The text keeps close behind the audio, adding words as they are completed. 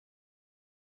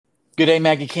Good day,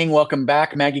 Maggie King. Welcome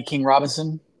back. Maggie King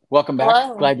Robinson. Welcome back.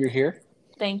 Hello. Glad you're here.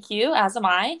 Thank you, as am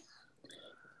I.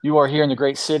 You are here in the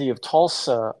great city of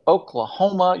Tulsa,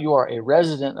 Oklahoma. You are a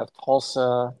resident of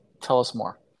Tulsa. Tell us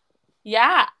more.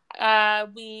 Yeah,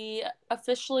 we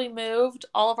officially moved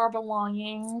all of our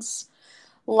belongings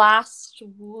last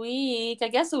week, I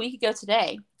guess a week ago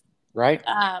today. Right?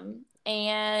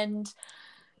 And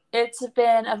it's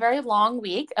been a very long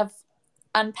week of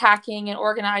unpacking and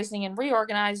organizing and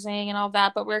reorganizing and all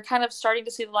that, but we're kind of starting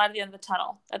to see the light at the end of the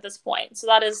tunnel at this point. So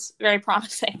that is very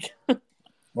promising.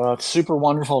 Well, it's super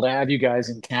wonderful to have you guys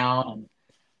in town, and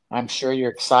I'm sure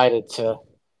you're excited to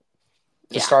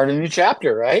Yeah. start a new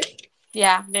chapter, right?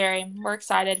 Yeah, very. We're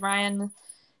excited. Ryan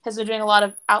has been doing a lot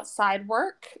of outside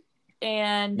work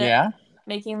and Yeah.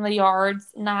 making the yards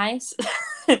nice.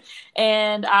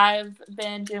 And I've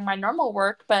been doing my normal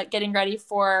work, but getting ready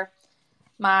for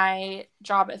my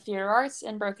job at Theater Arts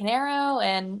in Broken Arrow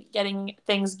and getting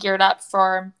things geared up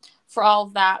for all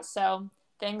of that. So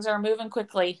things are moving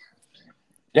quickly.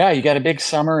 Yeah, you got a big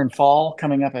summer and fall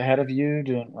coming up ahead of you,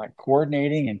 doing like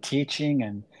coordinating and teaching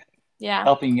and Yeah.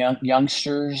 helping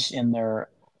youngsters in their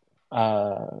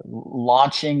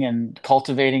launching and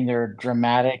cultivating their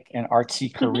dramatic and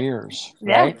artsy careers,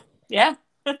 Yeah. right? Yeah.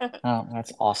 Oh,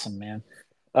 that's awesome, man.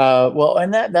 Well,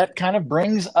 and that kind of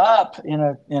brings up in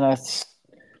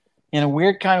a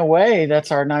weird kind of way.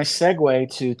 That's our nice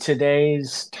segue to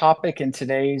today's topic and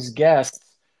today's guest,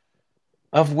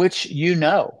 of which you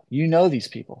know these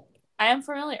people. I am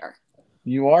familiar.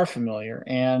 You are familiar,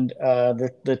 and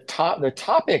the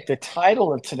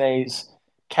title of today's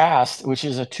cast, which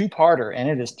is a two-parter, and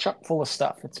it is chock full of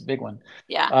stuff. It's a big one.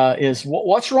 Yeah. Is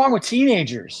what's wrong with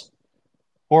teenagers,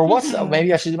 or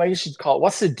maybe I should call it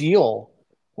what's the deal,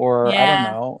 or I don't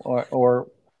Yeah. know, or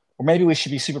maybe we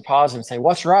should be super positive and say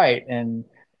what's right.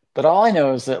 But all I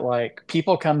know is that like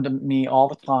people come to me all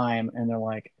the time, and they're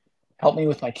like, help me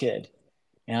with my kid,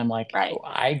 and I'm like, Right.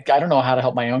 I don't know how to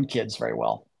help my own kids very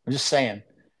well. I'm just saying.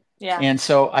 Yeah. And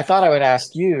so I thought I would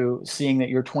ask you, seeing that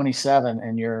you're 27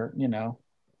 and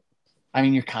I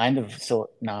mean, you're kind of still,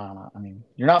 no, I mean,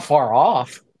 you're not far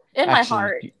off. In my Actually,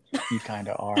 heart. you kind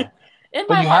of are. In But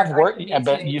my you have heart, I worked, can be I a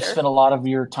bet you've teenager. spent a lot of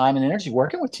your time and energy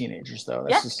working with teenagers, though.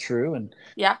 This is Yes. true. And,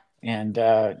 Yeah. and,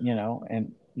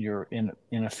 and you're in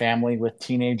a family with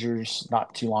teenagers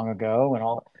not too long ago and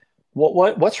all.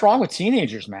 What's wrong with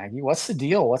teenagers, Maggie? What's the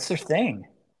deal? What's their thing?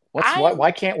 I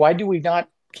Why do we not,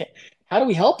 how do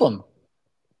we help them?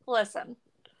 listen.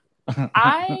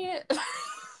 I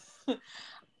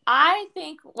I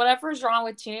think whatever is wrong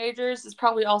with teenagers is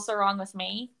probably also wrong with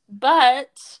me.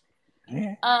 But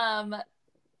Yeah. um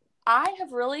I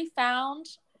have really found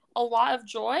a lot of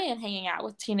joy in hanging out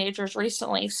with teenagers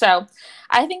recently. So,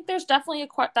 I think there's definitely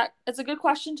that it's a good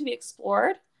question to be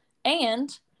explored, and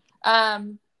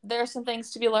there are some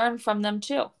things to be learned from them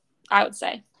too, I would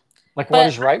say. Like, what But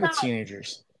is right with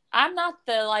teenagers? I'm not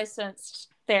the licensed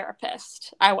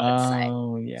therapist, I would say.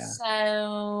 Oh, yeah.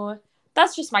 So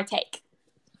that's just my take.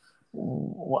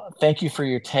 Well, thank you for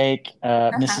your take,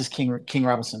 Uh-huh. Mrs. King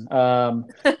Robinson.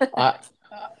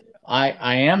 I,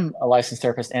 I am a licensed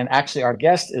therapist, and actually, our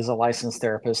guest is a licensed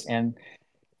therapist, and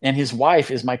his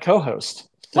wife is my co-host.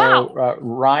 So, Wow.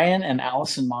 Ryan and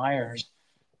Allison Myers.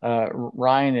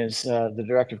 Ryan is the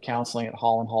director of counseling at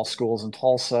Holland Hall schools in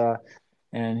Tulsa,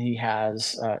 and he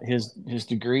has his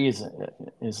degree is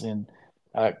in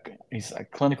uh, he's a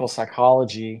clinical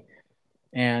psychology,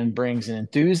 and brings an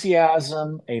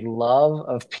enthusiasm, a love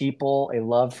of people, a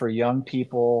love for young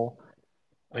people,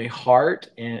 a heart,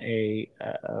 and a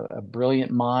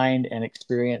brilliant mind and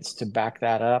experience to back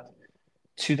that up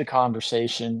to the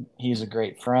conversation. He's a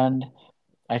great friend.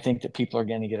 I think that people are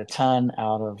going to get a ton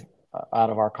out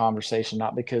of our conversation,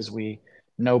 not because we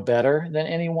know better than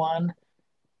anyone,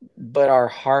 but our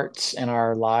hearts and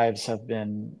our lives have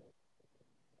been.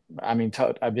 I mean,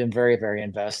 I've been very, very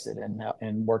invested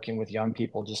in working with young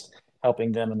people, just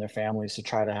helping them and their families to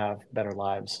try to have better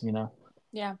lives.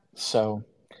 Yeah. So,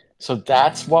 so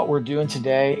that's what we're doing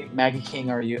today. Maggie King,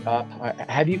 are you up?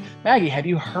 Maggie, have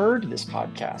you heard this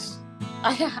podcast?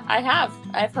 I have.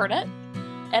 I've heard it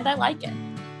and I like it.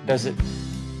 Does it,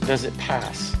 does it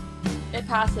pass? It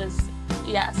passes.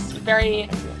 Yes, very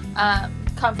Okay,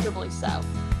 good. comfortably so.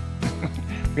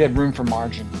 We had room for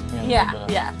margin. We had Yeah,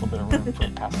 yeah. a little bit of room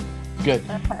for passing. Good.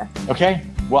 Okay.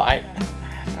 Well, I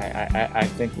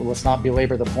think, well, let's not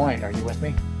belabor the point. Are you with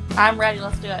me? I'm ready.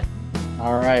 Let's do it.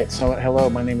 All right. So, hello,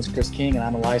 my name is Chris King, and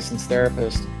I'm a licensed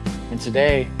therapist. And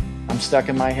today, I'm stuck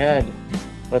in my head.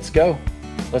 Let's go.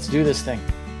 Let's do this thing.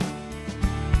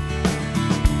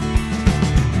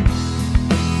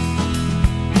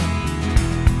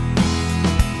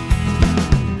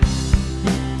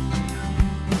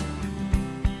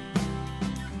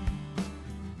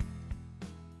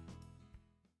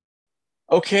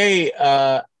 Okay,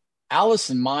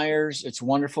 Allison Myers, it's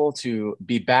wonderful to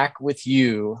be back with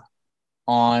you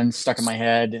on Stuck in My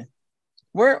Head.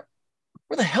 Where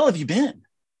where the hell have you been?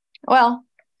 Well,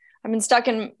 I've been stuck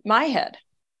in my head.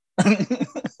 Is that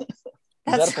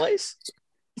a That's place?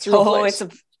 It's a real place.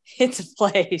 it's a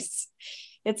place.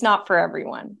 It's not for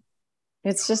everyone.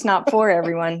 It's just not for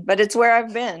everyone, but it's where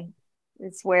I've been.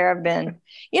 It's where I've been.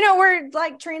 We're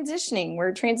like transitioning.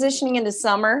 We're transitioning into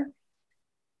summer.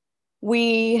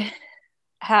 We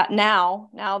have now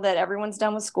that everyone's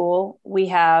done with school, we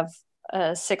have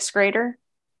a sixth grader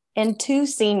and two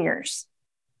seniors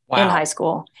in high Wow.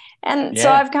 school. And so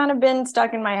Yeah. I've kind of been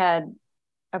stuck in my head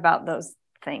about those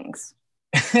things.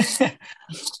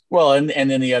 Well, and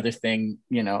then the other thing,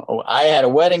 I had a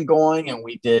wedding going, and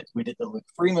we did the Luke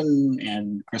Freeman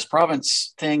and Chris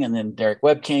Province thing, and then Derek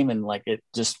Webb came, and like it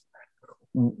just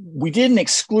we didn't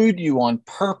exclude you on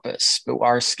purpose, but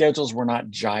our schedules were not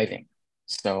jiving.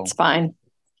 So, It's fine.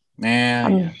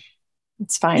 man, yeah.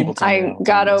 It's fine. People tell me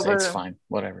that all the time. It's fine,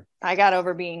 whatever. I got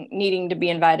over needing to be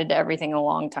invited to everything a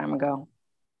long time ago.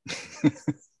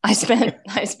 I spent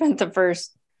the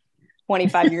first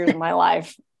 25 years of my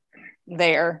life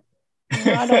there.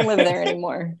 I don't live there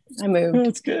anymore. I moved.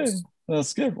 That's good.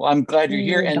 That's good. Well, I'm glad you're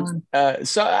here. And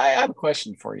so I have a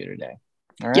question for you today.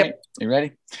 All right. Yep. You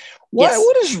ready? Yes.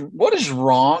 What is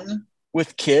wrong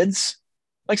with kids?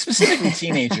 Like specifically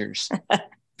teenagers.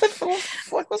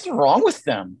 What's wrong with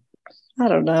them? I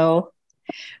don't know.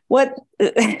 Where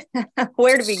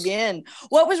to begin?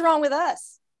 What was wrong with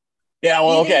us? Yeah,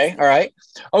 well, okay. All right.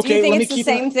 Okay. Do you think it's the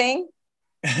same thing?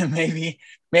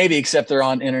 maybe, except they're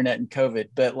on internet and COVID.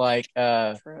 But like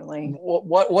Truly.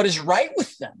 What is right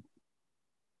with them?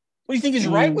 What do you think is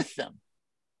right with them?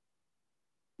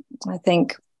 I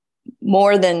think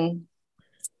more than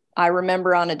I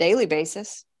remember on a daily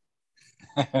basis.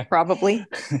 Probably.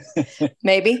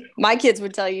 Maybe. My kids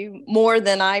would tell you more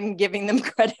than I'm giving them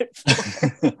credit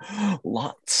for.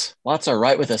 Lots are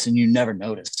right with us, and you never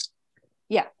notice.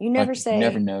 Yeah, you never say.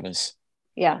 Never notice.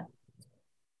 Yeah.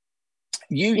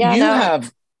 You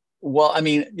have, well, I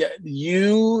mean,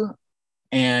 you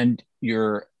and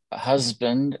your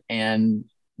husband and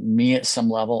me at some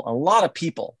level, a lot of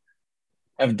people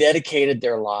have dedicated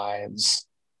their lives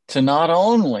to not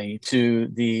only to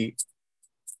the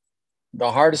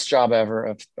hardest job ever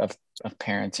of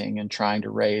parenting and trying to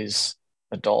raise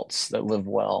adults that live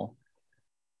well,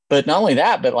 but not only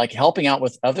that, but like helping out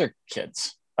with other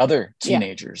kids, other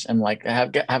teenagers, and like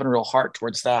having a real heart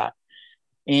towards that.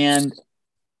 And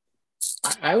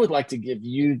I would like to give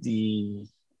you the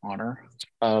honor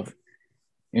of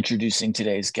introducing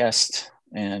today's guest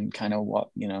and kind of what,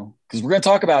 because we're going to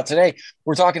talk about today,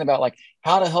 we're talking about like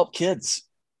how to help kids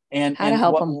and how to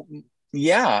help them.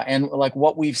 Yeah. And like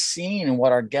what we've seen and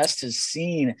what our guest has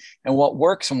seen and what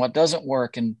works and what doesn't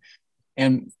work and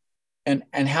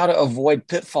how to avoid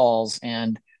pitfalls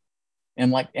and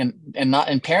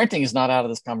parenting is not out of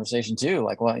this conversation too.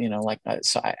 Like, well,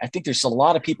 so I think there's a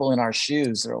lot of people in our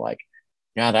shoes that are like,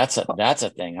 yeah, that's a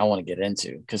thing I want to get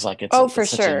into. Cause like, for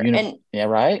sure. And yeah.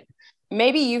 Right.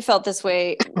 Maybe you felt this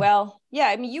way. Well, yeah.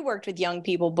 I mean, you worked with young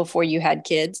people before you had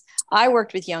kids. I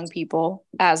worked with young people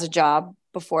as a job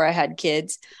before I had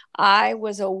kids. I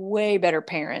was a way better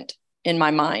parent in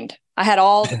my mind. I had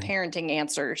all the parenting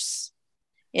answers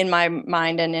in my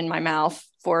mind and in my mouth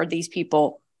for these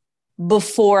people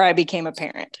before I became a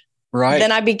parent. Right.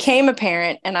 Then I became a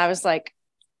parent and I was like,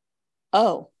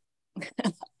 oh.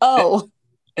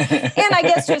 And I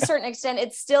guess to a certain extent,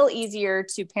 it's still easier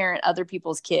to parent other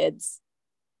people's kids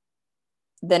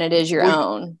than it is your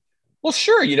own. Well,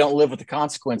 sure. You don't live with the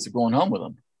consequence of going home with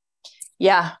them.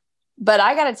 Yeah. But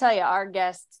I got to tell you, our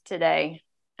guest today,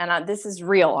 and this is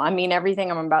real. I mean,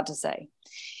 everything I'm about to say.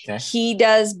 Okay. He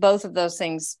does both of those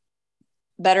things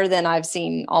better than I've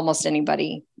seen almost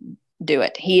anybody do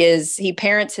it. He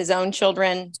parents his own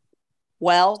children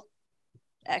well,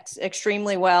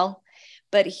 extremely well,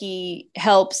 but he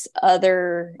helps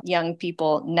other young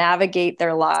people navigate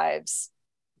their lives.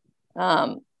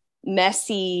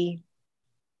 Messy,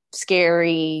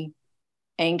 scary,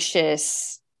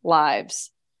 anxious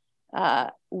lives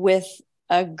with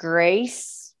a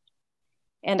grace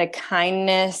and a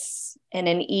kindness and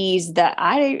an ease that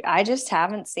I just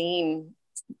haven't seen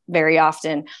very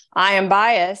often. I am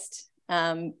biased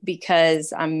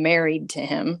because I'm married to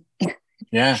him.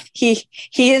 Yeah. He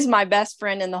is my best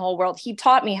friend in the whole world. He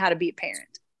taught me how to be a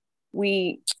parent.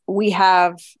 We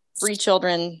have 3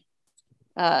 children.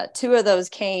 2 of those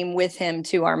came with him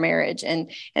to our marriage. And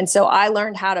so I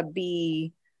learned how to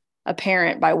be a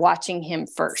parent by watching him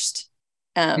first.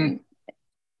 And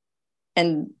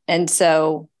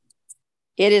so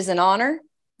it is an honor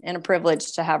and a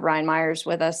privilege to have Ryan Myers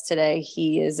with us today.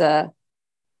 He is a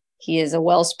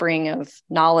wellspring of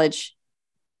knowledge,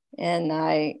 and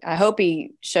I hope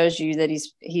he shows you that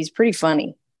he's pretty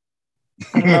funny.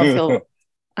 I don't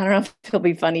know if he'll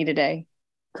be funny today.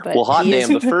 But well, hot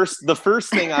damn! The first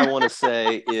thing I want to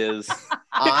say is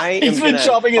he's been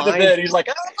chopping at the bit. He's like,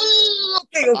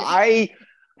 I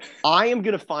am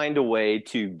going to find a way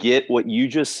to get what you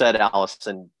just said,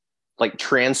 Allison, like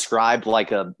transcribed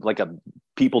like a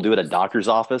people do at a doctor's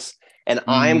office, and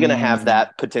I am going to have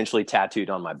that potentially tattooed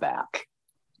on my back.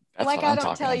 That's like I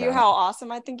don't tell you how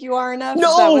awesome I think you are enough.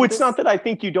 No, it's not that I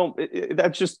think you don't.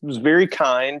 That just was very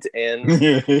kind,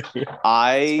 and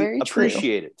I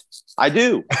appreciate it. I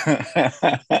do.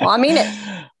 Well, I mean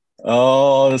it.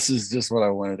 Oh, this is just what I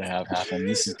wanted to have happen.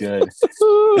 This is good.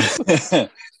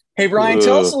 Hey, Brian,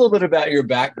 tell us a little bit about your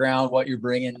background, what you're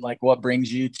bringing, like what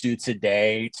brings you to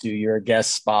today, to your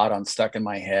guest spot on Stuck in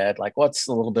My Head. Like, what's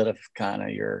a little bit of kind of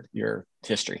your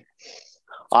history?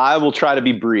 I will try to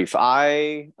be brief.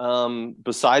 I,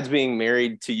 besides being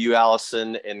married to you,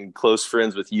 Allison, and close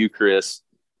friends with you, Chris,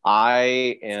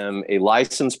 I am a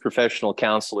licensed professional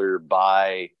counselor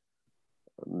by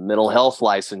mental health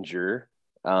licensure.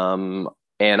 And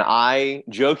I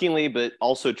jokingly, but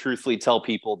also truthfully tell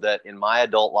people that in my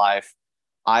adult life,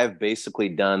 I've basically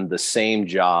done the same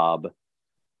job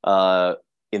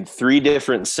in 3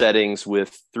 different settings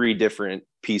with 3 different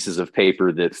pieces of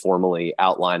paper that formally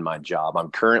outline my job. I'm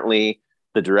currently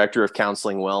the director of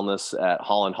counseling wellness at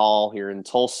Holland Hall here in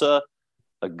Tulsa,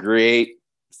 a great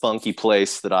funky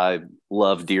place that I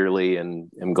love dearly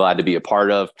and am glad to be a part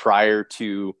of. Prior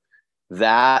to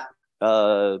that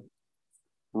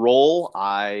role,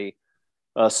 I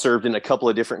served in a couple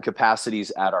of different capacities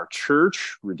at our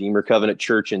church, Redeemer Covenant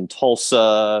Church in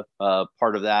Tulsa.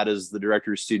 Part of that is the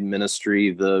director of student ministry.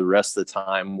 The rest of the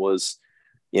time was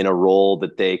in a role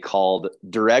that they called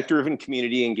director of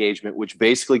community engagement, which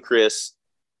basically, Chris,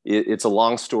 it's a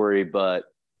long story, but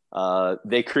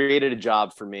they created a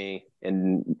job for me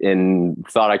and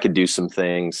thought I could do some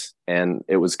things, and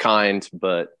it was kind,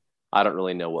 but I don't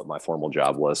really know what my formal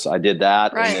job was. I did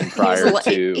that. Right. And then prior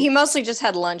he mostly just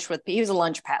had lunch with people. He was a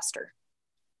lunch pastor.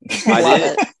 I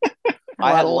did.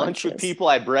 I had lunch with people.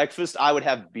 I had breakfast. I would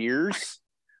have beers.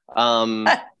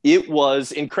 It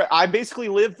was incredible. I basically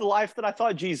lived the life that I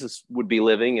thought Jesus would be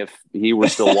living if he were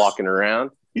still walking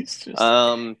around. He's just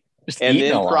and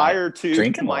then prior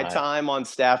to my lot. time on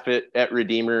staff at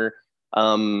Redeemer,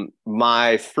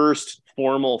 my first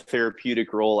formal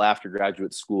therapeutic role after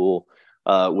graduate school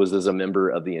was as a member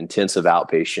of the intensive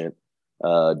outpatient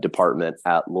department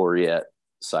at Laureate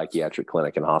Psychiatric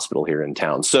Clinic and Hospital here in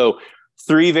town. So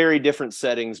 3 very different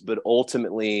settings, but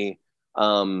ultimately,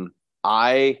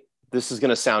 this is going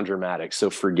to sound dramatic, so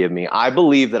forgive me. I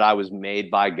believe that I was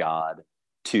made by God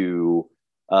to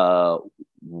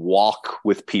walk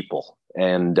with people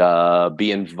and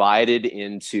be invited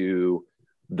into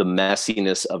the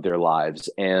messiness of their lives.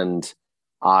 And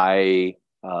I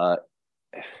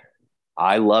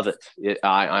love it.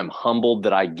 I'm humbled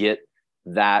that I get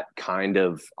that kind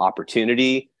of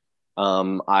opportunity.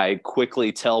 I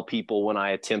quickly tell people when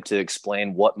I attempt to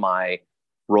explain what my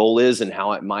role is and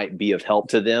how it might be of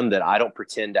help to them that I don't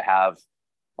pretend to have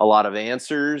a lot of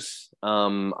answers.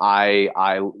 I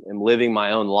am living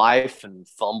my own life and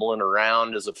fumbling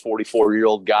around as a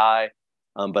 44-year-old guy.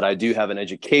 But I do have an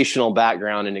educational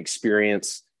background and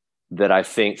experience that I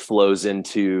think flows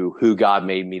into who God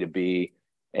made me to be.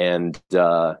 And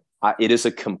it is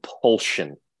a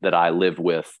compulsion that I live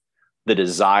with, the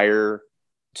desire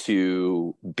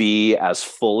to be as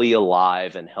fully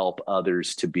alive and help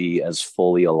others to be as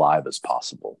fully alive as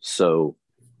possible. So,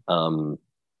 and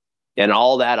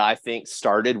all that I think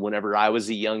started whenever I was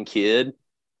a young kid,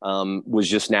 was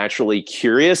just naturally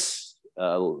curious,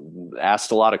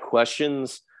 asked a lot of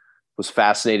questions, was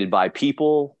fascinated by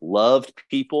people, loved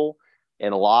people.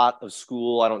 And a lot of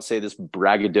school, I don't say this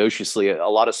braggadociously, a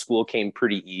lot of school came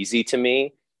pretty easy to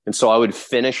me. And so I would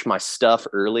finish my stuff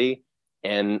early.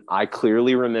 And I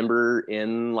clearly remember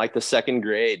in like the 2nd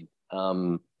grade,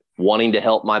 wanting to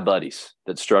help my buddies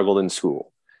that struggled in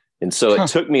school. And so it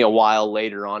took me a while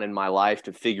later on in my life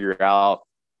to figure out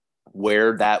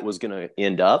where that was going to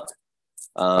end up.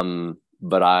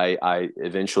 But I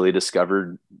eventually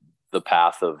discovered the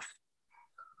path of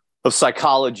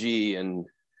psychology and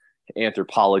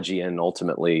anthropology and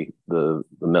ultimately the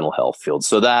mental health field.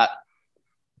 So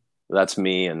that's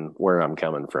me and where I'm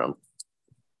coming from.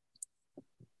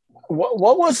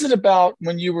 What was it about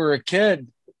when you were a kid?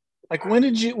 Like when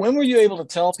were you able to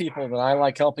tell people that I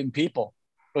like helping people?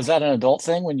 Was that an adult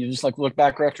thing when you just like look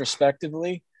back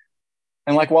retrospectively?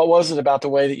 And like, what was it about the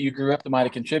way that you grew up that might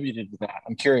have contributed to that?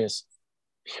 I'm curious.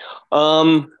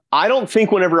 I don't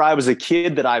think whenever I was a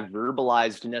kid that I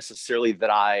verbalized necessarily that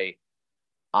I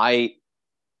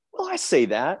say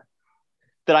that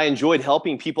I enjoyed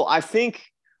helping people. I think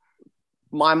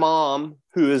my mom,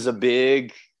 who is a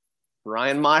big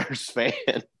Ryan Myers fan,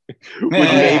 would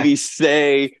maybe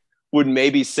say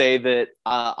that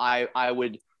I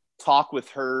would talk with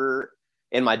her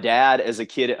and my dad as a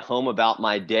kid at home about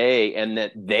my day, and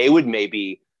that they would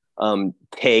maybe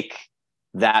take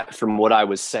that from what I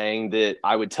was saying, that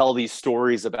I would tell these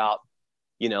stories about,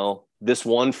 this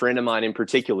one friend of mine in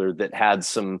particular that had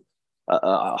some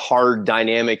a hard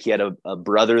dynamic. He had a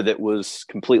brother that was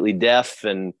completely deaf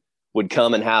and would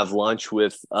come and have lunch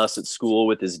with us at school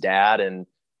with his dad. And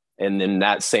then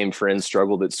that same friend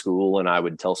struggled at school. And I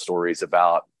would tell stories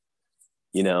about,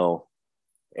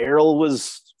 Errol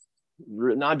was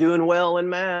not doing well in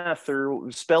math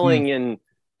or spelling. And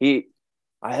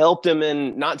I helped him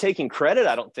in not taking credit,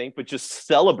 I don't think, but just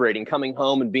celebrating, coming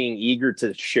home and being eager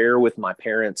to share with my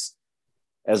parents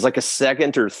as like a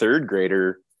second or third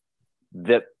grader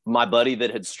that my buddy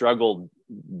that had struggled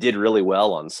did really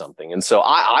well on something. And so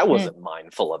I wasn't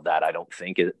mindful of that, I don't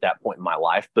think, at that point in my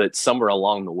life, but somewhere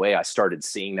along the way, I started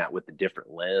seeing that with a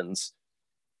different lens,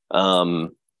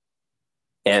 and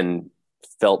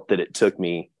felt that it took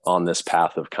me on this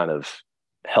path of kind of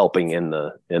helping in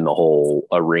the whole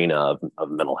arena of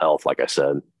mental health, like I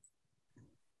said.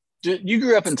 You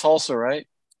grew up in Tulsa, right?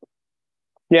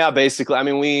 Yeah, basically. I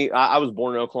mean, I was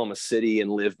born in Oklahoma City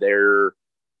and lived there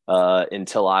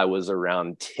until I was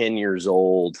around 10 years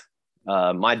old.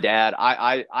 My dad,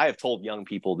 I have told young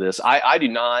people this. I do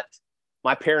not,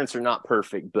 my parents are not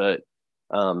perfect, but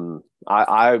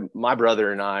my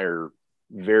brother and I are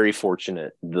very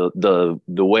fortunate. The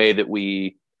way that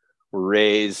we were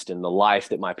raised and the life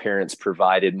that my parents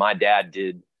provided. My dad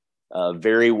did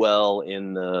very well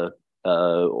in the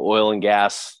oil and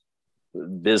gas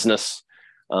business,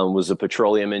 was a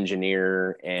petroleum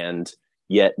engineer, and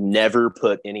yet never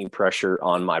put any pressure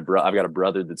on my brother. I've got a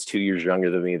brother that's 2 years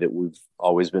younger than me that we've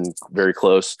always been very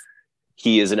close.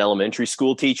 He is an elementary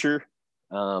school teacher,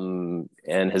 and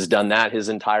has done that his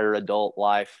entire adult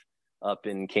life up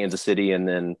in Kansas City. And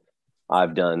then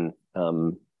I've done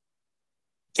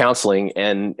counseling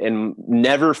and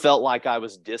never felt like I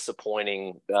was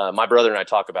disappointing. My brother and I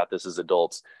talk about this as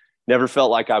adults. Never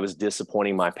felt like I was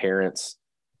disappointing my parents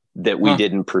that we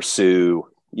didn't pursue,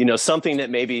 something that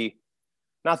maybe,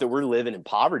 not that we're living in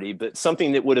poverty, but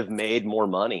something that would have made more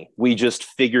money. We just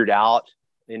figured out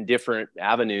in different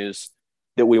avenues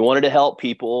that we wanted to help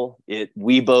people.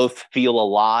 We both feel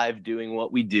alive doing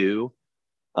what we do,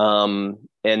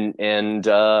 and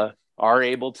are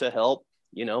able to help,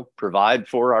 provide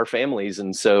for our families.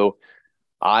 And so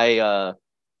I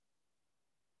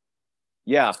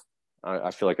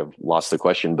feel like I've lost the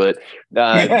question, but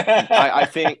I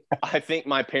think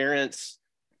my parents,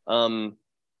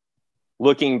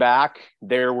 looking back,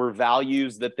 there were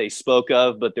values that they spoke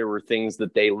of, but there were things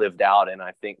that they lived out. And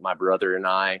I think my brother and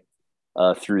I,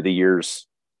 through the years,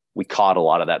 we caught a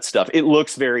lot of that stuff. It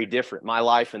looks very different. My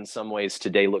life in some ways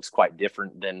today looks quite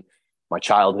different than my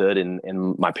childhood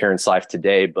and my parents' life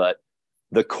today. But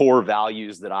the core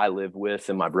values that I live with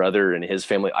and my brother and his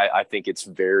family, I think it's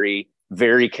very,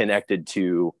 very connected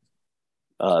to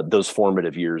those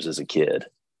formative years as a kid.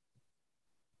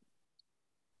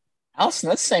 Alison,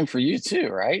 that's the same for you too,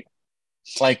 right?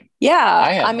 Like,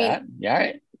 yeah, I mean, that. Yeah,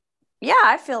 right. Yeah,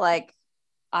 I feel like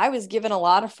I was given a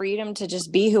lot of freedom to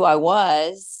just be who I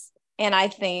was. And I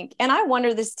think, and I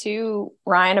wonder this too,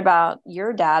 Ryan, about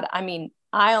your dad. I mean,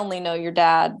 I only know your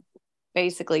dad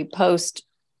basically post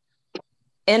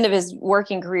end of his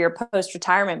working career, post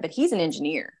retirement, but he's an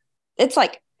engineer. It's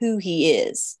like who he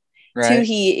is. Right. It's who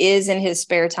he is in his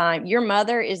spare time. Your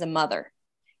mother is a mother.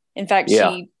 In fact,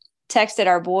 she texted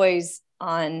our boys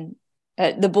on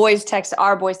our boys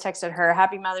texted her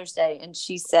Happy Mother's Day, and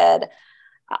she said,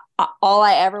 all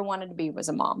I ever wanted to be was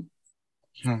a mom.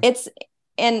 It's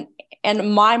and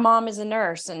my mom is a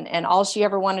nurse, and all she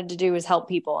ever wanted to do was help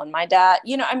people. And my dad,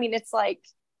 it's like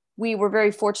we were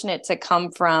very fortunate to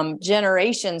come from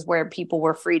generations where people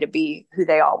were free to be who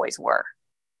they always were.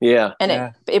 Yeah.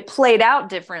 And it played out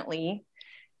differently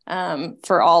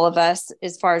for all of us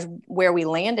as far as where we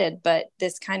landed, but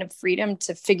this kind of freedom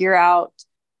to figure out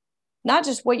not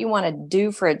just what you want to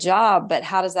do for a job, but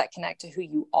how does that connect to who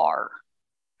you are?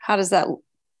 How does that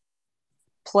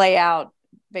play out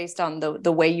based on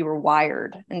the way you were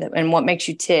wired and what makes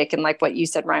you tick? And like what you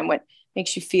said, Ryan, what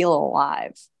makes you feel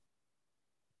alive?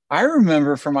 I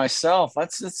remember for myself,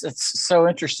 it's so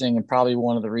interesting, and probably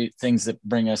one of the things that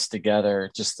bring us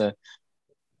together, just the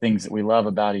things that we love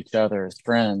about each other as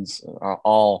friends are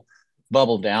all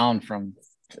bubbled down from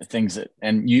things that,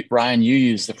 and you, Ryan, you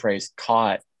used the phrase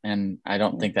caught, and I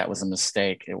don't think that was a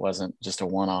mistake. It wasn't just a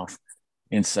one-off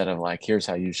instead of like, here's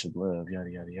how you should live, yada,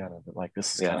 yada, yada. But like,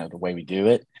 this is kind of the way we do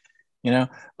it. You know,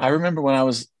 I remember when I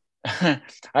was,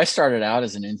 I started out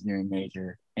as an engineering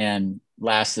major and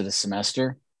lasted a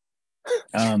semester,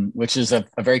 which is a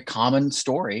very common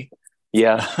story.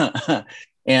 Yeah.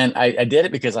 And I did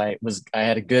it because I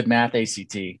had a good math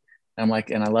ACT. I'm like,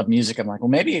 and I love music. I'm like, well,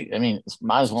 maybe, I mean,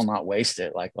 might as well not waste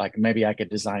it. Like maybe I could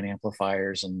design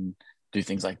amplifiers and do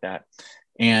things like that.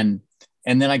 And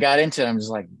then I got into it. I'm just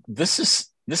like, this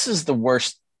is the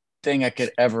worst thing I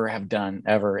could ever have done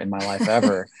ever in my life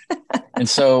ever. And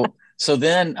so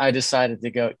then I decided to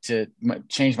go to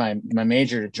change my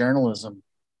major to journalism,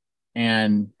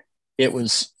 and it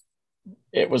was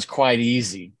quite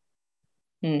easy.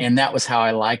 And that was how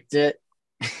I liked it.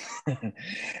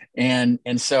 and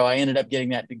so I ended up getting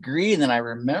that degree. And then I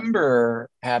remember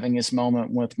having this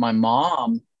moment with my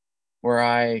mom where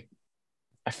I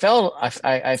felt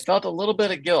a little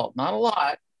bit of guilt, not a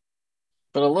lot,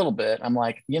 but a little bit. I'm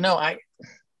like, you know,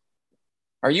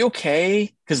 are you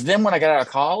okay? Because then when I got out of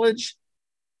college,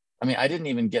 I mean, I didn't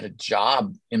even get a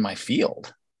job in my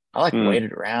field. I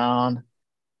waited around,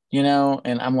 you know,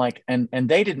 and I'm like, and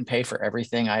they didn't pay for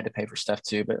everything. I had to pay for stuff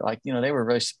too, but like, you know, they were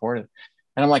really supportive.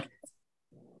 And I'm like,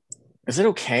 is it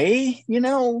okay, you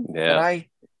know, that I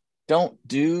don't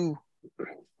do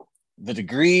the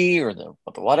degree or the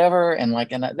whatever? And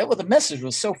like, and that the message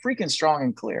was so freaking strong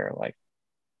and clear. Like,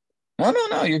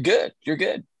 no, you're good. You're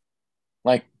good.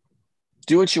 Like,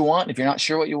 do what you want. If you're not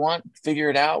sure what you want, figure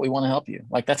it out. We want to help you.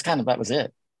 Like, that was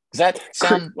it. Does that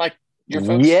sound like your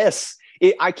folks? Yes.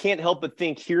 I can't help but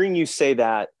think, hearing you say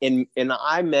that, and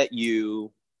I met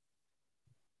you,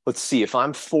 let's see, if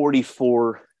I'm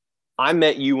 44, I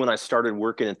met you when I started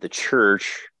working at the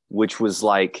church, which was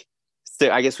like,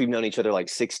 I guess we've known each other like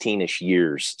 16-ish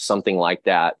years, something like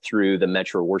that, through the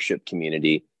Metro worship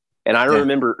community. And I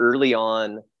remember early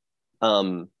on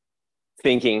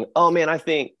thinking, oh man, I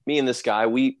think me and this guy,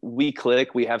 we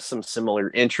click, we have some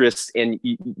similar interests. And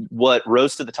what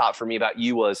rose to the top for me about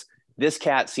you was, this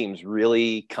cat seems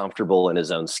really comfortable in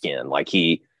his own skin. Like,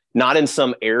 he, not in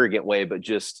some arrogant way, but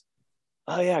just,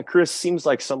 oh yeah, Chris seems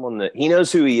like someone that he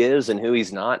knows who he is and who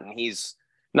he's not. And he's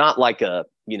not like a,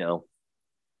 you know,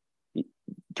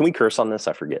 can we curse on this?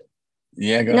 I forget.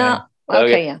 Yeah, go ahead.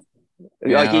 Okay, yeah.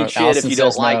 Like, eat shit Allison if you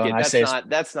don't like no, it.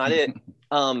 That's not it.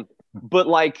 But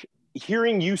like,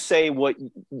 hearing you say what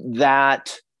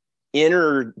that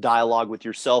inner dialogue with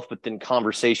yourself, but then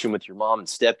conversation with your mom and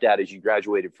stepdad as you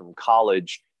graduated from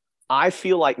college, I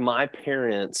feel like my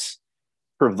parents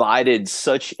provided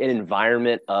such an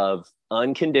environment of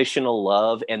unconditional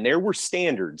love, and there were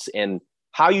standards, and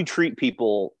how you treat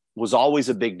people was always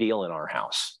a big deal in our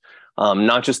house.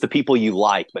 Not just the people you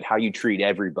like, but how you treat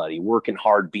everybody, working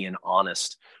hard, being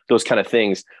honest, those kind of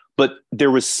things. But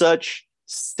there was such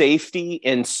safety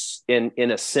in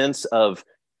a sense of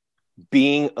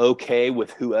being okay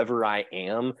with whoever I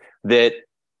am, that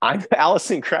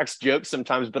Allison cracks jokes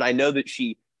sometimes, but I know that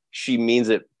she means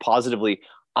it positively.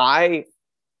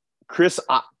 Chris,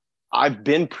 I've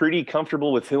been pretty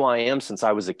comfortable with who I am since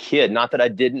I was a kid. Not that I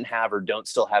didn't have or don't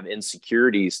still have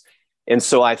insecurities. And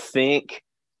so I think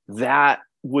that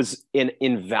was an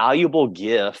invaluable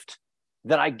gift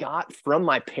that I got from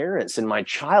my parents in my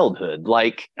childhood.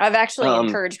 Like, I've actually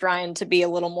encouraged Ryan to be a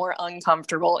little more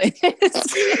uncomfortable in his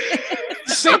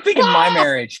Same thing in my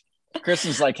marriage.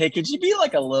 Kristen's like, hey, could you be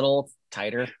like a little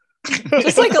tighter?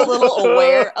 Just like a little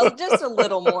aware, just a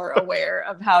little more aware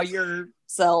of how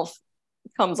yourself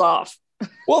comes off.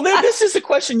 Well, this is the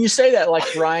question. You say that,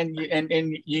 like, Ryan, and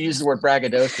you use the word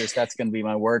braggadocious. That's going to be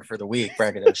my word for the week,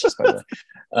 braggadocious, by the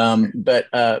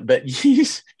way. But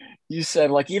you said,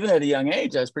 like, even at a young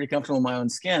age, I was pretty comfortable in my own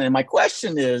skin. And my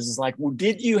question is like, well,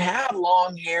 did you have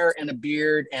long hair and a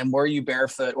beard, and were you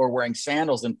barefoot or wearing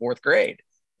sandals in fourth grade?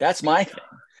 That's my thing.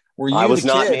 Were you? I was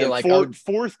not, man. like,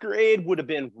 fourth grade would have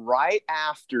been right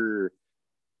after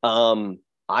I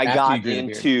got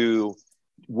into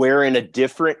wearing a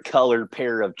different colored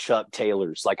pair of Chuck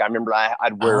Taylors. Like, I remember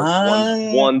I'd wear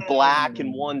one black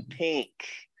and one pink,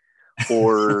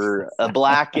 or a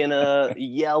black and a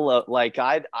yellow. Like,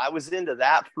 I was into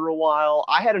that for a while.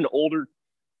 I had an older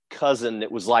cousin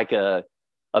that was like a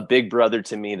big brother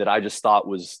to me that I just thought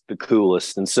was the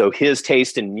coolest. And so his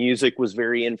taste in music was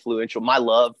very influential. My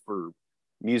love for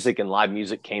music and live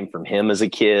music came from him as a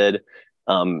kid.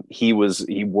 He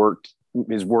worked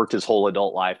his whole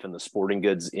adult life in the sporting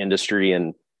goods industry,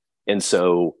 and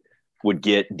so would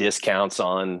get discounts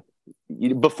on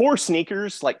before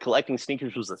sneakers, like collecting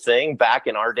sneakers was a thing back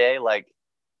in our day, like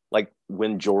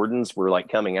when Jordans were like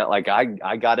coming out, like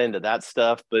I got into that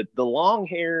stuff, but the long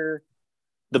hair,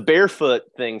 the barefoot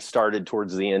thing started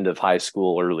towards the end of high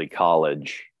school, early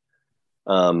college.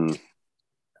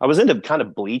 I was into kind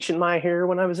of bleaching my hair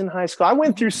when I was in high school. I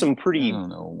went through some pretty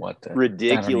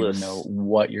ridiculous. I don't even know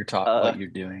what you're talking, what you're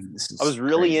doing. This is I was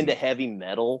really crazy. into heavy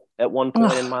metal at one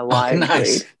point in my life.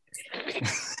 Nice.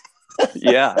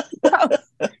 Yeah.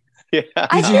 Yeah.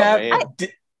 Did you have?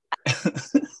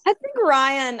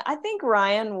 I think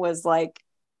Ryan was like,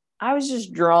 I was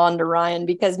just drawn to Ryan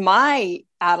because my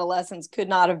adolescence could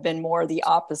not have been more the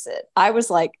opposite. I was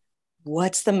like,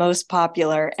 what's the most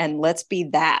popular? And let's be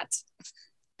that.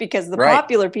 Because the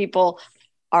popular people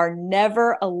are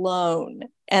never alone.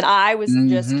 And I was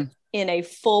just in a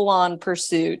full-on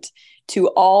pursuit to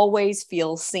always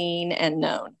feel seen and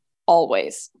known,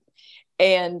 always.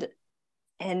 And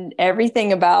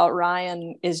everything about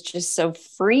Ryan is just so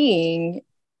freeing.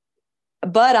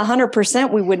 But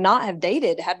 100% we would not have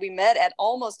dated had we met at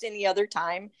almost any other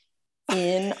time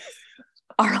in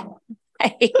our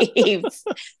lives.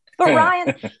 But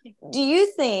Ryan, do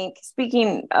you think,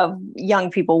 speaking of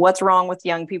young people, what's wrong with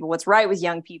young people? What's right with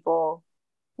young people?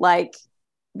 Like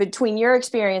between your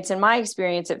experience and my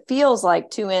experience, it feels like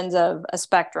two ends of a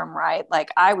spectrum, right? Like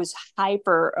I was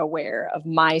hyper aware of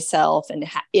myself and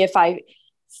if I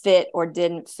fit or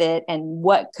didn't fit and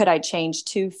what could I change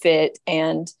to fit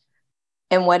and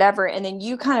whatever. And then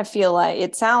you kind of feel like,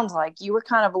 it sounds like you were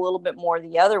kind of a little bit more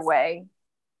the other way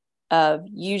of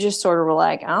you just sort of were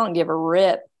like, I don't give a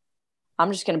rip.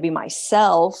 I'm just going to be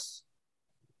myself.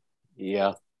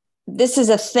 Yeah. This is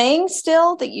a thing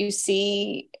still that you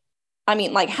see. I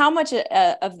mean, like how much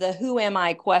of the who am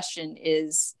I question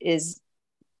is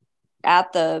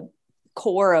at the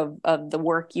core of the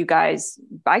work you guys,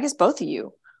 I guess both of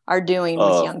you are doing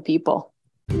with young people?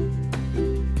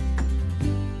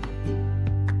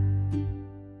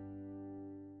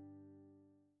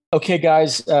 Okay,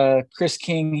 guys, Chris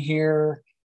King here.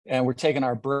 And we're taking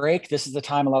our break. This is the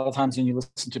time, a lot of times when you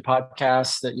listen to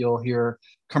podcasts, that you'll hear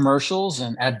commercials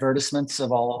and advertisements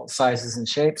of all sizes and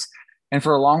shapes. And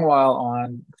for a long while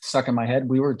on Stuck in My Head,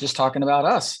 we were just talking about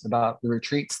us, about the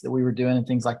retreats that we were doing and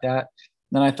things like that.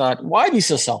 And then I thought, why be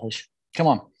so selfish? Come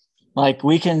on. Like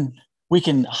we can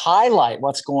highlight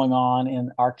what's going on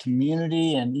in our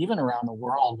community and even around the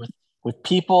world with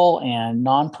people and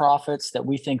nonprofits that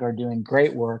we think are doing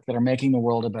great work, that are making the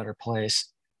world a better place.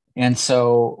 And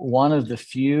so one of the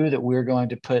few that we're going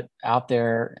to put out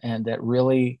there and that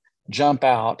really jump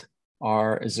out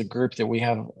is a group that we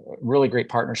have a really great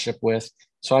partnership with.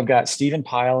 So I've got Stephen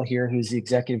Pyle here, who's the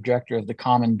executive director of The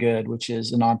Common Good, which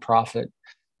is a nonprofit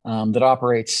that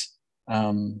operates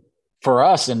for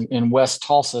us in West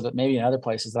Tulsa, but maybe in other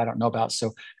places that I don't know about.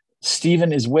 So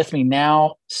Stephen is with me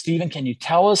now. Stephen, can you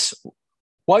tell us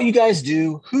what you guys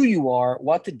do, who you are,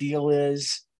 what the deal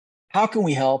is, how can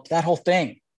we help, that whole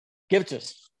thing? Give it to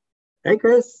us. Hey,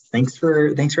 Chris. Thanks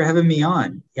for having me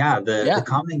on. The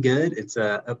Common Good, it's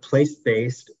a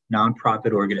place-based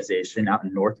nonprofit organization out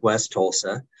in Northwest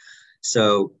Tulsa.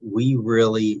 So we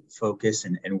really focus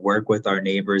and work with our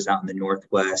neighbors out in the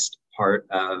Northwest part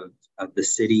of the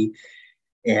city.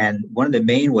 And one of the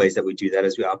main ways that we do that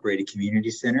is we operate a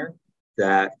community center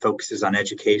that focuses on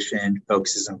education,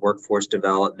 focuses on workforce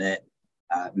development,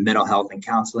 mental health and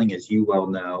counseling, as you well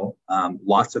know,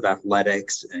 lots of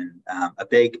athletics and a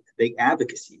big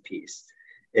advocacy piece.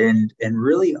 And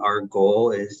really our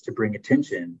goal is to bring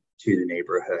attention to the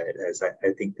neighborhood, as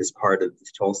I think this part of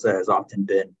Tulsa has often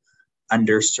been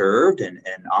underserved and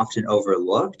often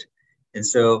overlooked. And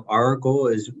so our goal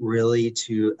is really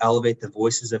to elevate the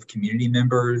voices of community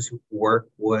members, work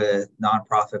with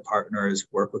nonprofit partners,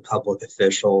 work with public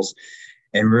officials,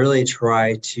 and really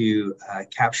try to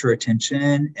capture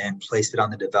attention and place it on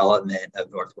the development of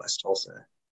Northwest Tulsa.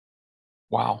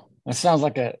 Wow. That sounds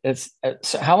like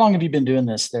so how long have you been doing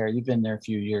this there? You've been there a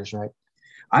few years, right?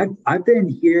 I've been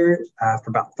here for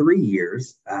about 3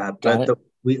 years, but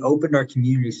we opened our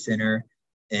community center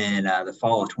in the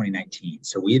fall of 2019.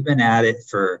 So we've been at it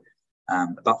for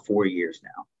about 4 years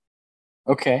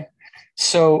now. Okay.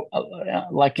 So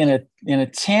like in a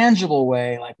tangible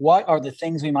way, like what are the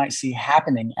things we might see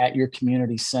happening at your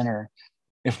community center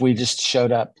if we just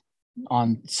showed up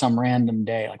on some random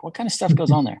day? Like what kind of stuff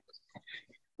goes on there?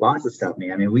 Lots of stuff,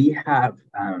 man. I mean, we have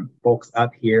folks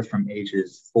up here from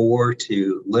ages 4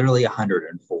 to literally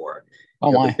 104.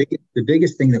 Oh, my. The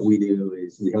biggest thing that we do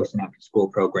is we host an after-school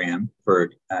program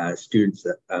for students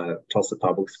at Tulsa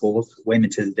Public Schools, Wayman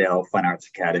Tisdale Fine Arts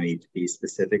Academy to be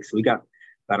specific. So we got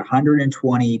about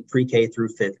 120 pre-K through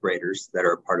fifth graders that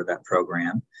are a part of that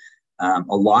program. A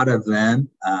lot of them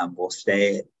will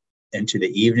stay into the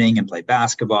evening and play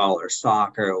basketball or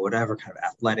soccer or whatever kind of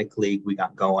athletic league we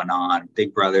got going on.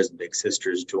 Big brothers and big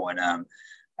sisters join them.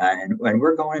 And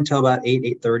we're going until about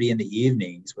 8:30 in the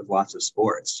evenings with lots of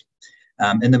sports.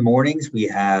 In the mornings, we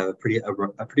have a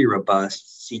pretty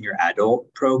robust senior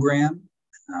adult program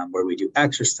where we do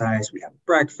exercise, we have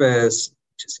breakfast,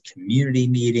 just community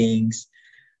meetings.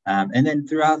 And then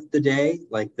throughout the day,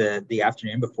 like the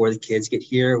afternoon before the kids get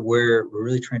here, we're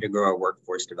really trying to grow our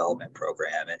workforce development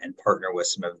program and partner with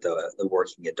some of the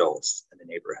working adults in the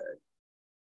neighborhood.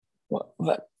 Well,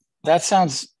 that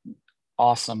sounds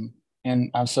awesome.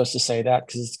 And I'm supposed to say that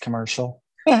because it's commercial.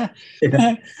 But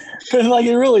like,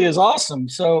 it really is awesome.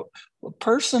 So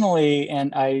personally,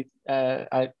 and I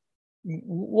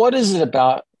what is it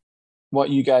about what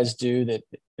you guys do that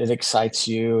excites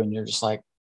you and you're just like,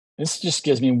 this just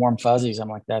gives me warm fuzzies? I'm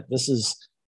like, that this is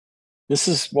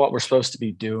what we're supposed to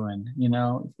be doing, you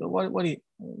know? What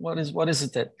is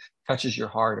it that touches your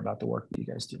heart about the work that you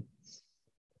guys do?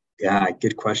 Yeah,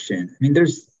 good question. I mean,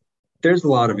 there's a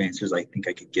lot of answers I think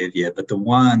I could give you, but the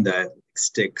one that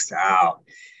sticks out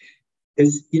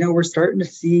is, you know, we're starting to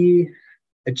see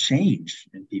a change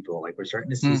in people. Like, we're starting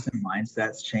to see some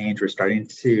mindsets change. We're starting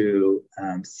to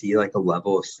see like a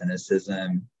level of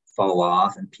cynicism fall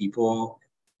off, and people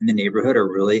in the neighborhood are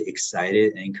really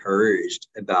excited and encouraged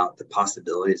about the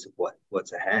possibilities of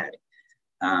what's ahead.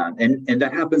 And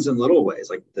that happens in little ways,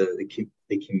 like the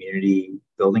community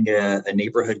building a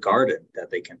neighborhood garden that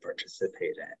they can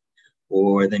participate in,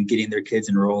 or them getting their kids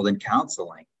enrolled in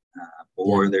counseling,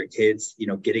 or their kids, you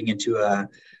know, getting into a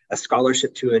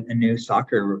scholarship to a new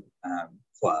soccer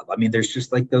club. I mean, there's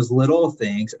just like those little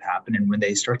things that happen, and when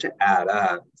they start to add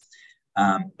up,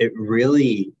 it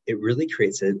really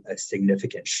creates a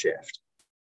significant shift.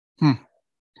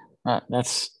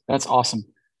 That's awesome.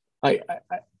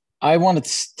 I want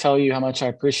to tell you how much I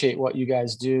appreciate what you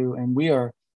guys do, and we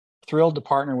are thrilled to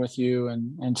partner with you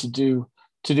and to do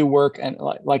work, and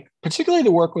like particularly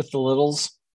to work with the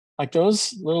littles, like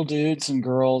those little dudes and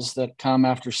girls that come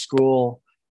after school.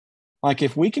 Like,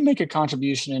 if we can make a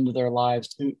contribution into their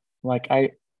lives, like I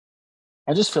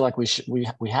just feel like we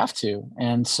have to.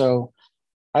 And so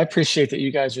I appreciate that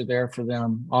you guys are there for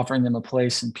them, offering them a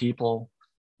place and people.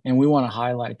 And we want to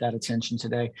highlight that attention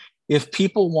today. If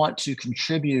people want to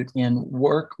contribute in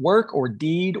work or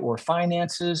deed or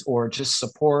finances or just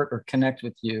support or connect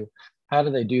with you, how do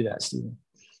they do that, Stephen?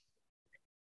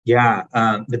 Yeah,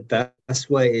 the best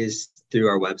way is through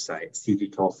our website,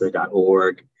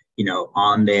 cgtulsa.org. You know,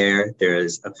 on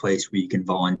there's a place where you can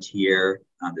volunteer.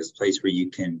 There's a place where you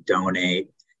can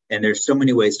donate. And there's so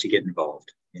many ways to get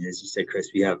involved. And as you said, Chris,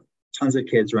 we have tons of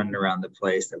kids running around the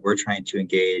place that we're trying to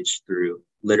engage through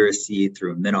literacy,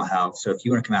 through mental health. So if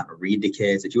you want to come out and read to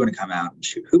kids, if you want to come out and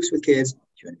shoot hoops with kids,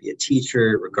 if you want to be a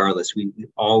teacher, regardless, we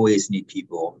always need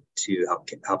people to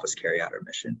help us carry out our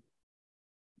mission.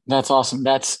 That's awesome.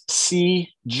 That's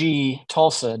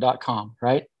cgtulsa.com,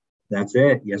 right? That's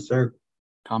it. Yes, sir.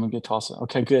 Common Good Tulsa.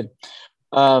 Okay, good.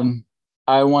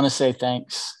 I want to say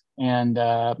thanks. And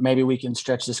maybe we can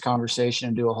stretch this conversation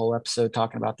and do a whole episode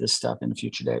talking about this stuff in a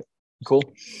future date. Cool?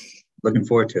 Looking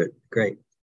forward to it. Great.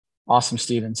 Awesome,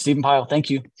 Stephen. Stephen Pyle,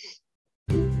 thank you.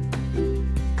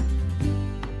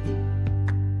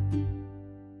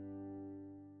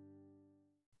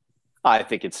 I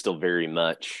think it's still very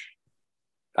much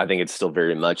at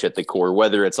the core,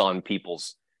 whether it's on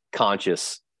people's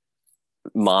conscious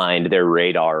mind, their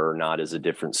radar or not is a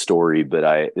different story.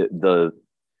 But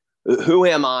who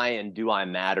am I and do I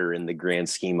matter in the grand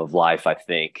scheme of life? I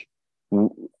think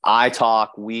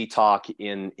we talk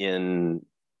in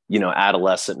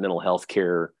adolescent mental health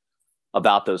care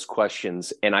about those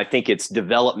questions. And I think it's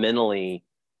developmentally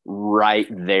right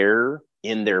there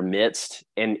in their midst.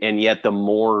 And yet the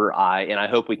more I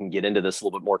hope we can get into this a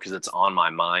little bit more because it's on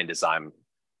my mind as I'm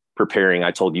preparing.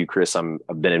 I told you, Chris, I've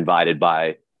been invited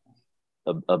by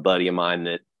a buddy of mine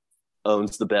that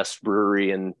owns the best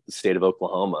brewery in the state of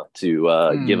Oklahoma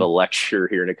to give a lecture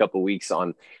here in a couple of weeks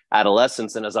on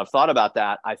adolescence. And as I've thought about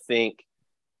that, I think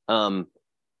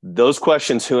those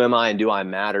questions, who am I and do I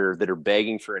matter, that are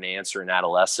begging for an answer in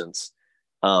adolescence,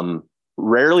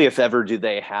 rarely, if ever, do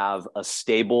they have a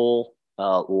stable,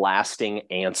 lasting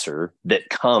answer that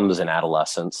comes in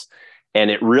adolescence. And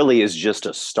it really is just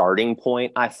a starting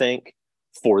point, I think,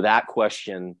 for that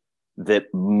question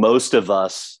that most of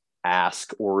us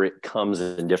ask, or it comes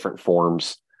in different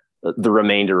forms the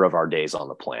remainder of our days on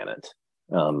the planet.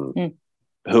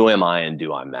 Who am I and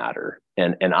do I matter?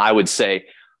 And I would say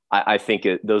I think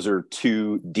those are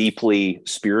two deeply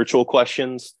spiritual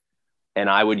questions. And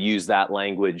I would use that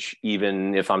language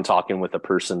even if I'm talking with a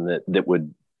person that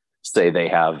would say they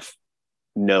have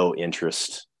no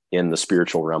interest in the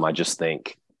spiritual realm. I just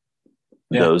think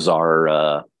those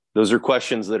are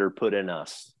questions that are put in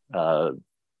us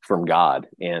from God.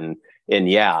 And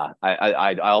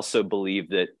I also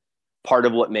believe that part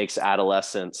of what makes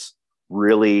adolescence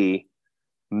really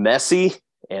messy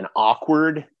and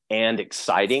awkward and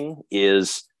exciting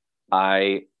is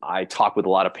I talk with a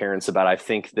lot of parents about, I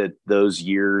think that those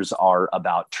years are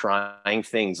about trying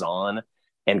things on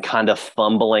and kind of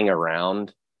fumbling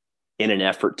around in an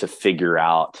effort to figure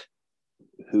out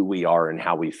who we are and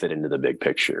how we fit into the big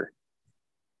picture.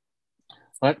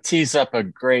 That tees up a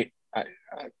great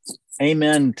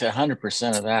amen to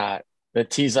 100% of that. That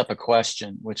tees up a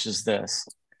question, which is this,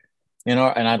 and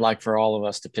I'd like for all of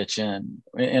us to pitch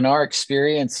in our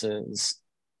experiences,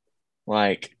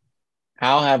 like,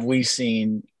 how have we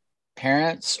seen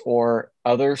parents or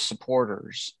other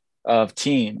supporters of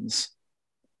teens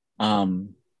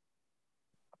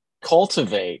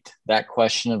cultivate that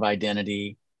question of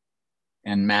identity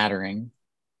and mattering?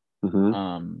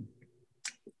 Mm-hmm.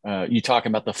 You talk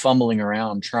about the fumbling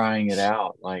around, trying it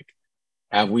out. Like,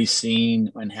 have we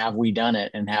seen and have we done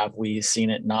it, and have we seen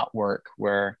it not work,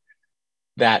 where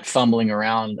that fumbling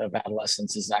around of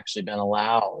adolescence has actually been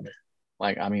allowed?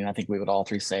 Like, I mean, I think we would all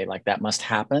three say, like, that must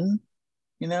happen,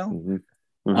 you know?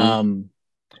 Mm-hmm. Mm-hmm.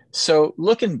 So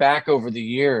looking back over the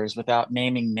years without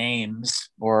naming names,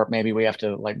 or maybe we have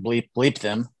to like bleep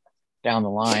them down the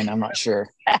line, I'm not sure.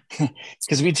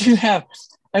 Because we do have,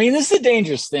 I mean, this is a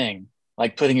dangerous thing,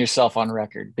 like putting yourself on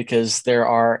record, because there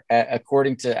are,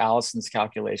 according to Allison's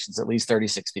calculations, at least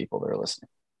 36 people that are listening.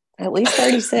 At least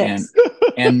 36.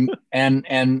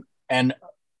 And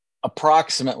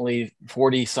approximately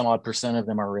 40 some odd % of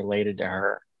them are related to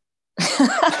her.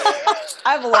 I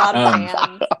have a lot of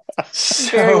fans.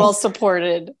 Very well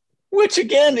supported. Which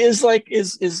again is like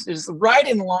is right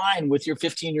in line with your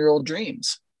 15-year-old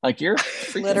dreams. Like, you're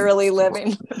literally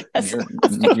living.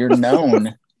 You're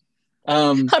known.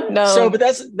 I'm known. So, but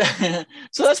that's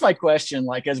my question.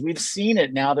 Like, as we've seen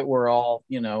it now that we're all,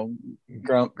 you know,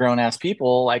 grown ass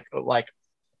people, like,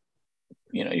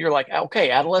 you know, you're like,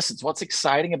 okay, adolescence, what's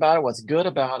exciting about it? What's good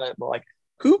about it? But like,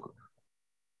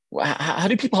 how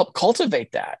do people help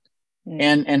cultivate that?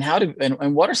 Mm.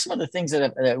 And what are some of the things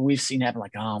that we've seen happen?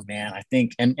 Like, oh man, I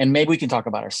think, and maybe we can talk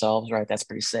about ourselves, right? That's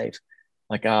pretty safe.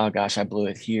 Like, oh gosh, I blew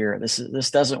it here.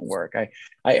 This doesn't work.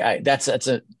 That's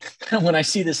when I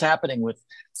see this happening with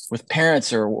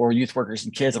parents or youth workers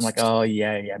and kids, I'm like, oh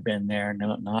yeah, I've been there.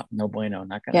 No bueno,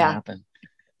 not gonna happen.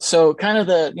 So kind of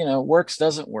the, you know, works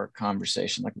doesn't work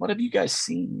conversation. Like, what have you guys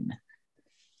seen?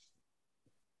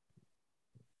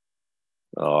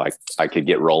 Oh, I could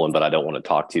get rolling, but I don't want to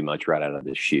talk too much right out of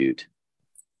the chute.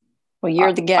 Well,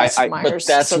 you're the guest, Myers. But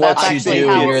that's so what that's you do.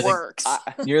 How it works.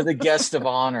 You're the guest of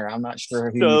honor. I'm not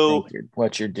sure you think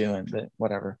what you're doing, but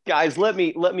whatever. Guys, let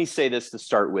me say this to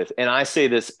start with, and I say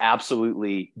this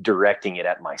absolutely directing it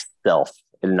at myself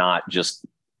and not just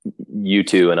you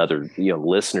two and other, you know,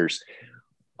 listeners.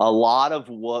 A lot of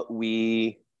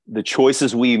the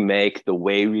choices we make, the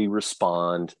way we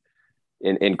respond,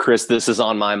 and Chris, this is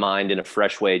on my mind in a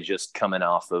fresh way, just coming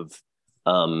off of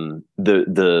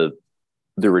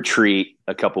the retreat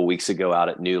a couple of weeks ago out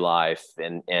at New Life,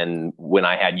 and when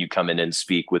I had you come in and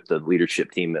speak with the leadership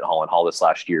team at Holland Hall this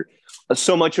last year.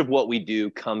 So much of what we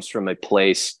do comes from a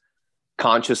place,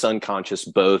 conscious, unconscious,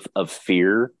 both, of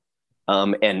fear,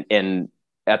 and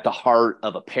at the heart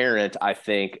of a parent, I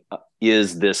think,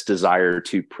 is this desire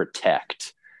to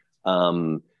protect.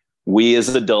 We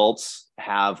as adults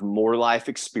have more life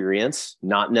experience,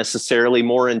 not necessarily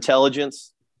more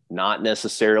intelligence, not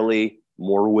necessarily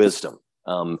more wisdom.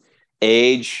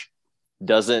 Age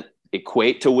doesn't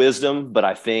equate to wisdom, but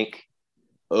I think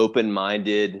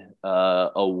open-minded,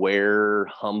 aware,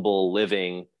 humble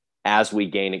living as we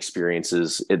gain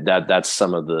experiences, that's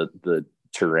some of the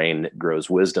terrain that grows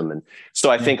wisdom. And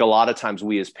so I think a lot of times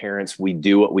we as parents, we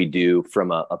do what we do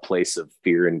from a place of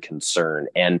fear and concern.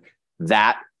 And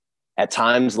that at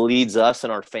times leads us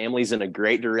and our families in a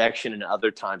great direction, and other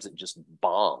times it just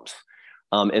bombs.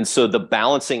 And so the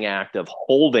balancing act of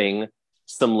holding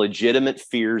some legitimate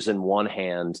fears in one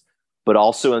hand, but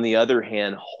also in the other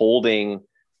hand, holding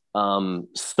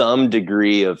some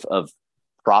degree of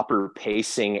proper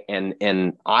pacing.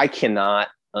 And I cannot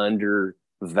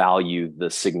undervalue the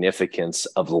significance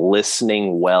of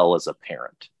listening well as a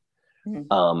parent,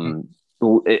 and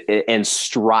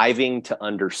striving to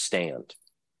understand,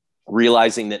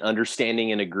 realizing that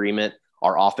understanding and agreement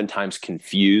are oftentimes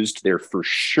confused. They're for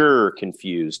sure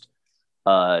confused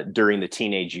during the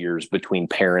teenage years between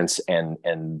parents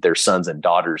and their sons and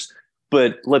daughters.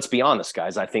 But let's be honest,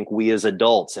 guys, I think we as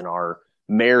adults in our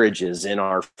marriages, in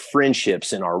our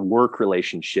friendships, in our work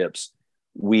relationships,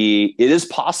 it is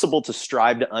possible to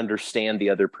strive to understand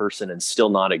the other person and still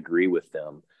not agree with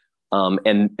them.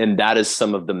 And that is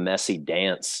some of the messy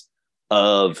dance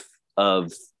of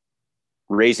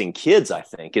raising kids, I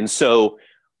think. And so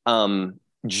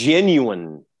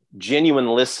genuine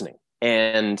listening.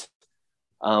 And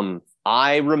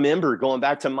I remember going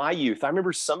back to my youth, I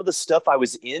remember some of the stuff I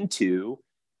was into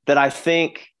that I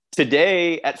think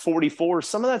today at 44,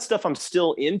 some of that stuff I'm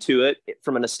still into it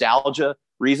from a nostalgia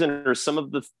reason, or some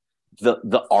of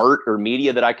the art or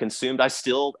media that I consumed, I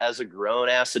still, as a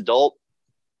grown-ass adult,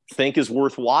 think is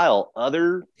worthwhile.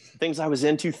 Other things I was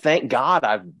into, thank God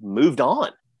I've moved on.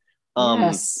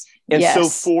 Yes. And yes. so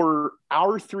for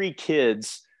our 3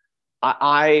 kids,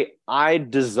 I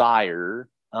desire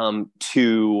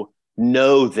to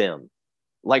know them,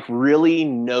 like really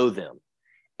know them,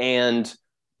 and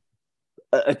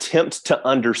attempt to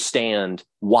understand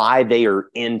why they are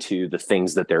into the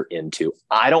things that they're into.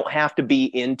 I don't have to be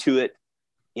into it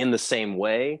in the same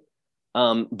way.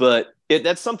 But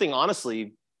that's something,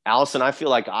 honestly, Allison, I feel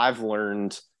like I've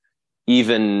learned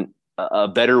even a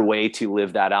better way to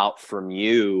live that out from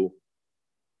you,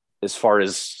 as far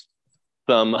as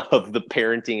some of the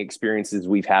parenting experiences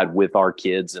we've had with our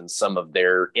kids and some of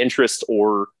their interests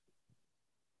or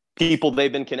people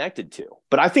they've been connected to.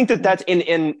 But I think that's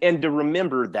and to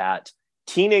remember that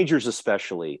teenagers,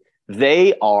 especially,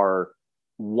 they are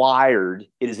wired,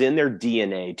 it is in their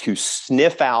DNA to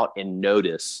sniff out and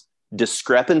notice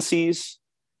discrepancies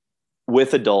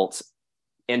with adults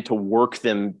and to work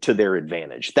them to their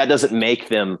advantage. That doesn't make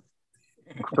them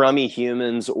crummy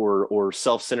humans or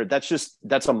self-centered.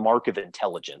 That's a mark of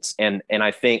intelligence. And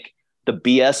I think the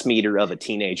BS meter of a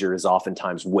teenager is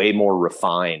oftentimes way more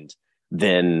refined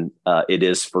than it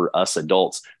is for us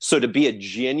adults. So to be a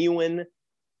genuine,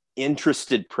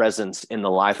 interested presence in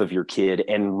the life of your kid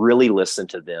and really listen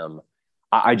to them,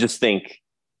 I just think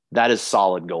that is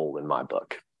solid gold in my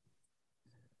book.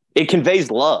 It conveys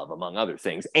love, among other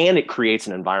things, and it creates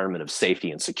an environment of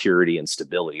safety and security and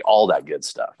stability, all that good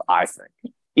stuff, I think.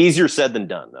 Easier said than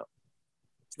done, though.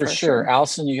 For sure.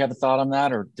 Allison, you have a thought on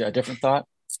that, or a different thought?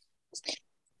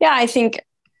 Yeah, I think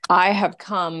I have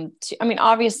come to,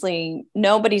 obviously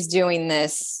nobody's doing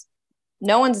this.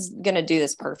 No one's going to do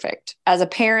this perfect. As a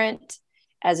parent,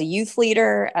 as a youth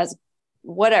leader, as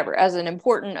whatever, as an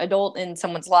important adult in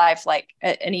someone's life, like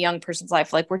in a young person's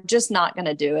life, like we're just not going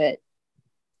to do it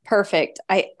perfect.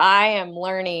 I am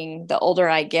learning the older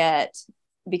I get,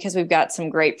 because we've got some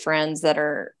great friends that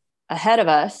are ahead of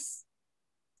us.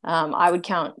 I would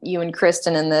count you and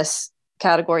Kristen in this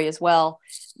category as well.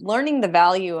 Learning the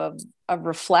value of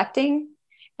reflecting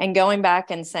and going back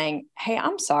and saying, "Hey,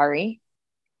 I'm sorry,"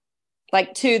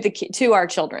 like to our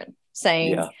children,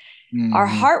 saying, "Our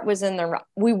heart was in the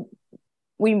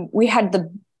we had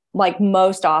the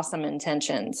most awesome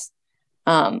intentions.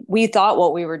 We thought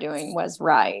what we were doing was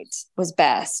right, was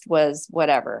best, was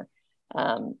whatever."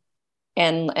 And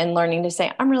learning to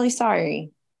say, "I'm really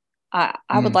sorry.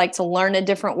 I would like to learn a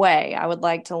different way. I would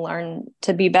like to learn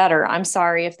to be better. I'm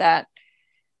sorry if that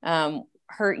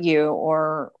hurt you,"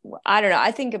 or I don't know.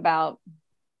 I think about,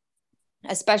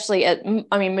 especially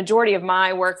majority of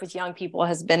my work with young people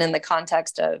has been in the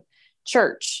context of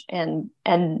church, and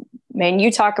man,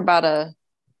 you talk about a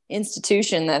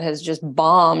institution that has just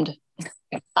bombed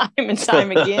time and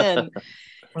time again.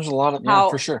 There's a lot of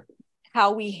for sure.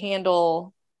 How we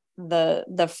handle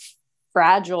the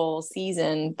fragile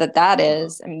season that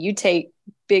is. You take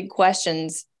big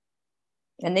questions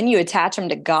and then you attach them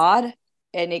to God,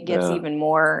 and it gets even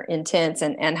more intense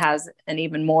and has an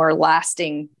even more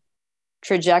lasting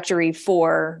trajectory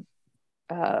for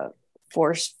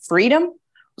freedom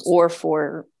or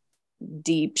for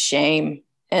deep shame.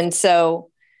 And so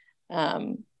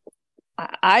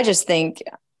I just think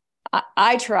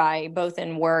I try, both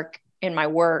in my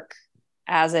work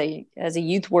as a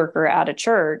youth worker at a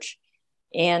church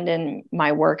and in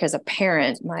my work as a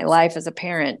parent, my life as a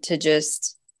parent, to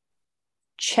just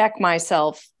check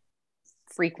myself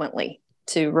frequently,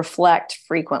 to reflect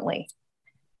frequently,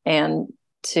 and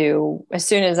to, as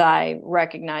soon as I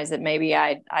recognize that maybe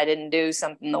I didn't do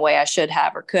something the way I should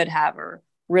have or could have or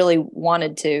really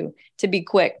wanted to be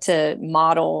quick to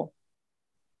model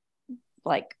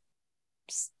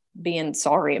being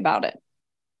sorry about it.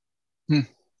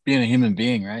 Being a human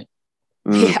being, right?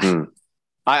 Mm-hmm. Yeah.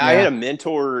 I had a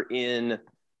mentor in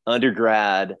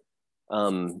undergrad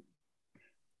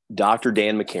Dr.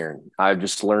 Dan McCarran. I've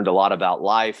just learned a lot about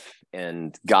life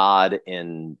and God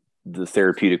and the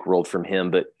therapeutic world from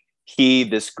him. But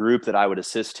this group that I would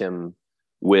assist him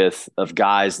with, of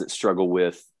guys that struggle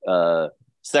with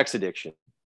sex addiction,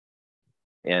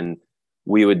 and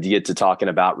we would get to talking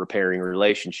about repairing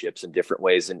relationships in different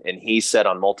ways. And he said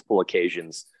on multiple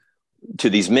occasions to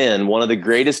these men, one of the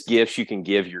greatest gifts you can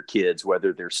give your kids,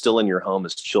 whether they're still in your home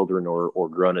as children or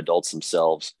grown adults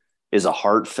themselves, is a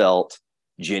heartfelt,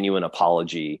 genuine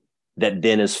apology that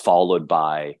then is followed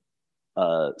by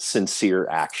sincere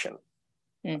action.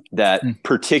 That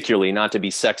particularly, not to be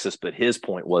sexist, but his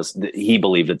point was that he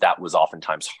believed that was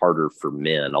oftentimes harder for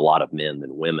men, a lot of men,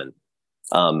 than women.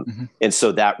 And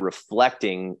so that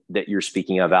reflecting that you're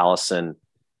speaking of, Allison,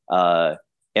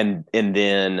 and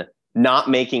then not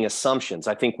making assumptions.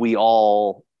 I think we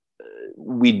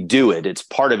do it. It's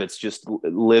part of it's just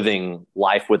living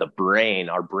life with a brain.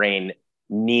 Our brain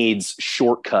needs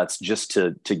shortcuts just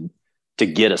to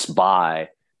get us by.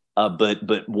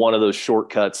 But one of those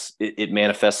shortcuts, it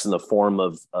manifests in the form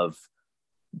of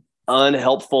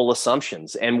unhelpful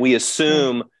assumptions. And we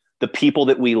assume the people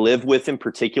that we live with in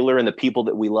particular, and the people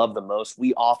that we love the most,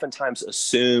 we oftentimes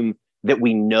assume that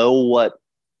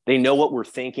they know what we're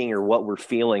thinking or what we're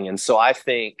feeling. And so I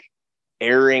think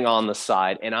erring on the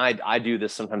side, and I do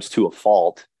this sometimes to a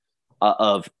fault,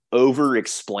 of over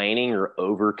explaining or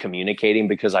over communicating,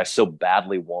 because I so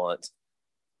badly want,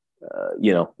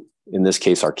 in this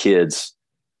case, our kids,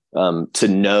 to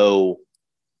know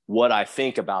what I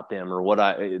think about them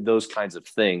or those kinds of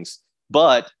things.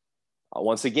 But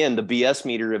once again, the BS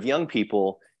meter of young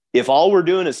people, if all we're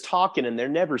doing is talking and they're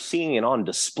never seeing it on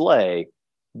display,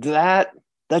 that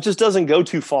just doesn't go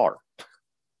too far.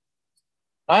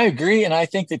 I agree. And I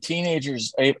think the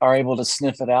teenagers are able to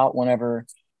sniff it out whenever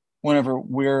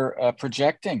we're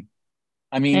projecting.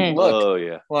 I mean,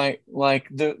 look, like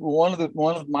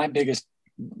one of my biggest,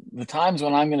 the times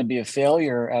when I'm going to be a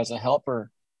failure as a helper,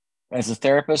 as a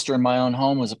therapist, or in my own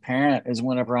home as a parent, is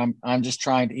whenever I'm just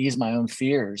trying to ease my own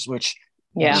fears, which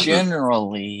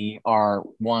generally are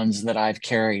ones that I've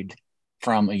carried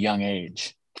from a young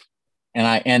age.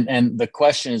 And the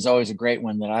question is always a great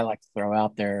one that I like to throw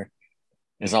out there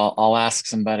is I'll ask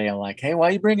somebody, I'm like, hey, why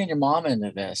are you bringing your mom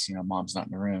into this? Mom's not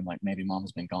in the room. Like, maybe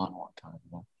mom's been gone a long time.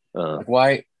 Like,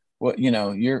 why? Well,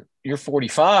 you're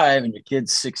 45 and your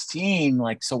kid's 16.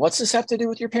 Like, so what's this have to do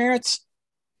with your parents?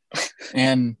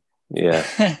 And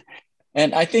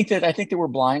and I think that we're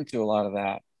blind to a lot of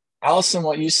that. Allison,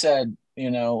 what you said,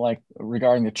 like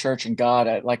regarding the church and God,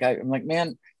 I'm like,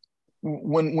 man,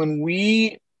 when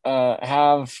we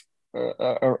have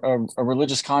a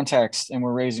religious context and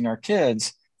we're raising our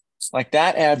kids, like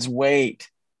that adds weight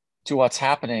to what's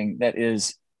happening that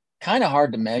is kind of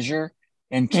hard to measure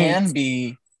and can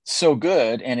be so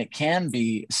good and it can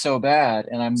be so bad.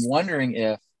 And I'm wondering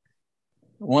if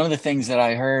one of the things that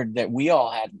I heard that we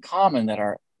all had in common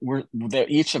that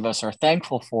each of us are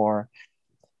thankful for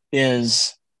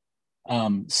is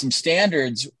some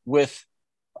standards with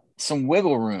some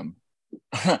wiggle room.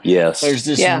 Yes. There's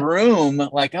this room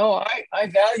like, oh, I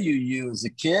value you as a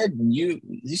kid, and you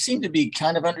seem to be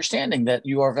kind of understanding that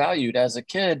you are valued as a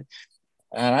kid,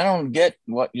 and I don't get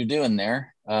what you're doing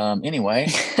there. Anyway,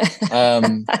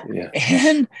 and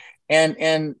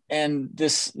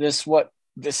this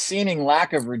seeming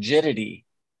lack of rigidity,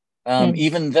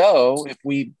 even though if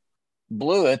we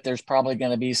blew it, there's probably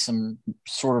going to be some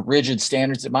sort of rigid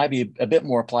standards that might be a bit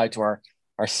more applied to our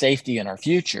safety and our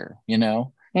future,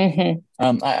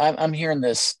 I'm hearing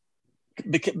this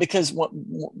because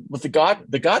with the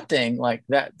God thing, like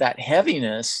that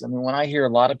heaviness. I mean, when I hear a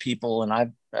lot of people, and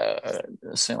I've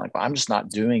saying like, well, I'm just not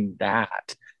doing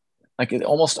that. Like,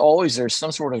 almost always there's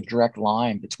some sort of direct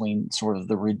line between sort of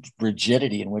the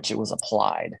rigidity in which it was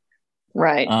applied,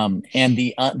 right, and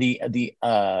the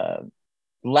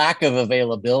lack of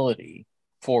availability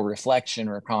for reflection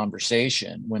or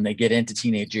conversation when they get into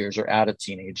teenage years or out of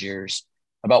teenage years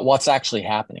about what's actually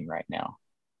happening right now,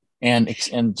 and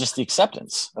just the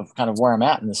acceptance of kind of where I'm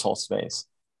at in this whole space.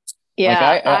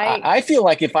 Yeah, like I feel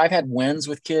like if I've had wins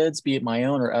with kids, be it my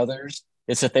own or others,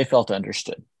 it's that they felt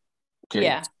understood. Period.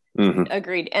 Yeah.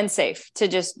 Agreed. And safe to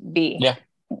just be. Yeah.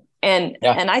 And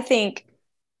I think,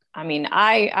 I mean,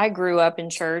 I grew up in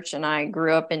church and I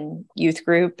grew up in youth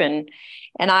group, and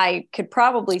I could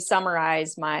probably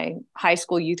summarize my high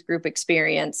school youth group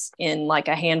experience in like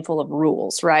a handful of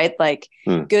rules, right? Like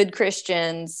good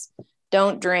Christians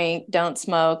don't drink, don't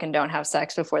smoke, and don't have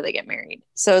sex before they get married.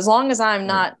 So as long as I'm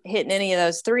not hitting any of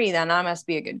those three, then I must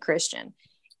be a good Christian.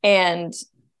 And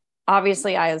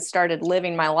obviously I started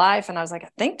living my life and I was like, I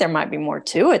think there might be more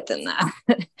to it than that.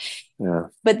 Yeah.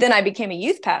 But then I became a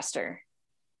youth pastor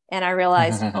and I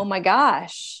realized, oh my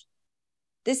gosh,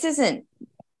 this isn't,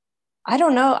 I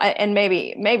don't know. And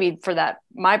maybe for that,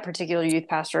 my particular youth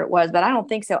pastor it was, but I don't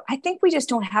think so. I think we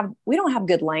don't have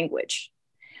good language.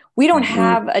 We don't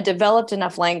have a developed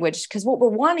enough language, because what we're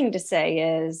wanting to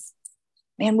say is,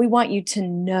 man, we want you to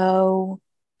know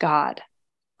God,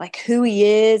 like who he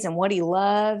is and what he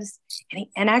loves.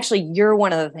 And actually you're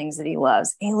one of the things that he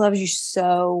loves. He loves you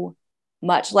so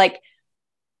much. Like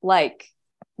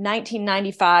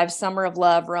 1995 Summer of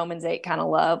Love, Romans 8 kind of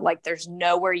love. Like there's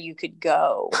nowhere you could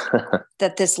go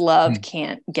that this love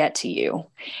can't get to you.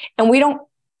 And we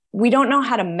don't know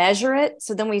how to measure it.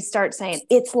 So then we start saying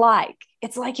it's like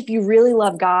if you really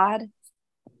love God,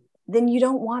 then you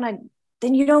don't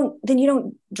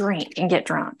drink and get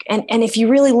drunk. And if you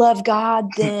really love God,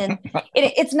 then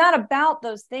it's not about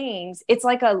those things. It's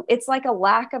like a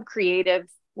lack of creative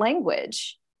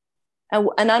language,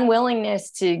 an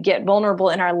unwillingness to get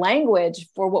vulnerable in our language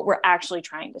for what we're actually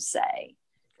trying to say.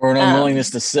 Or an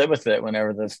unwillingness to sit with it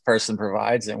whenever this person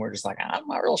provides it. And we're just like, I'm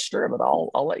not real sure, but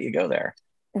I'll let you go there.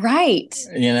 Right.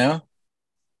 You know,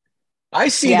 I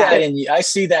see that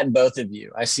in both of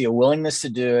you. I see a willingness to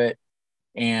do it.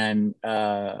 And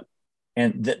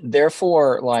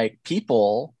therefore, like,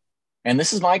 people, and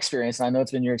this is my experience, and I know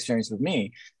it's been your experience with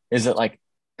me, is that like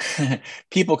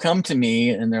people come to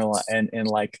me and they're like, and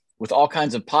like with all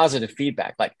kinds of positive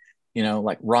feedback, like, you know,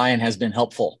 like Ryan has been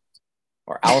helpful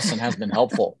or Allison has been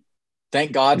helpful.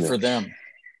 Thank God for them.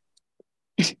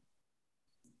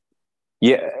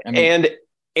 Yeah. I mean,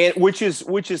 and which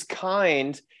is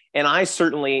kind. And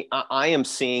I am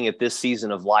seeing at this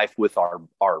season of life with our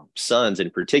sons in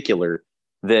particular,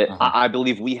 that I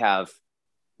believe we have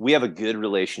a good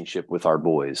relationship with our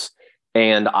boys.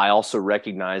 And I also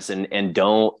recognize and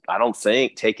don't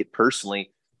take it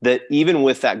personally that even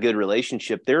with that good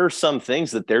relationship, there are some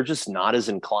things that they're just not as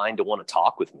inclined to want to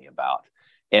talk with me about.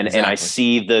 And I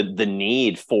see the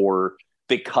need for,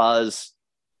 because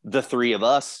the three of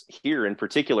us here in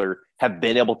particular have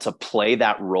been able to play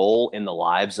that role in the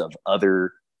lives of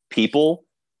other people.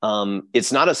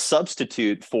 It's not a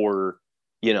substitute for,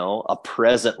 you know, a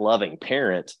present loving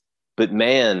parent, but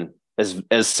man,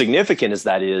 as significant as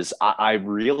that is, I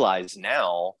realize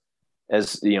now,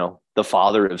 as, you know, the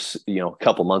father of, you know, a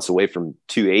couple months away from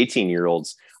 2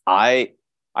 18-year-olds, I'm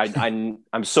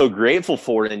so grateful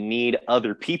for and need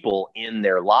other people in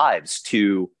their lives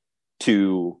to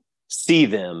see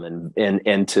them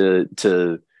and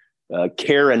to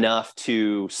care enough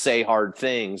to say hard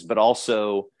things, but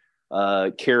also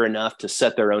care enough to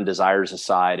set their own desires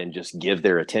aside and just give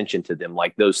their attention to them.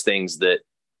 Like those things that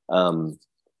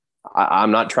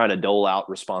I'm not trying to dole out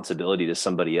responsibility to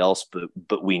somebody else,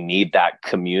 but we need that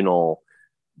communal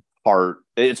part.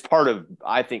 It's part of,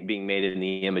 I think, being made in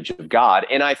the image of God.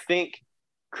 And I think,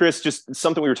 Chris, just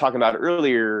something we were talking about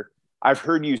earlier, I've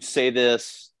heard you say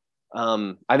this.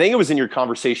 I think it was in your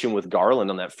conversation with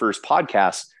Garland on that first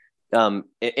podcast. And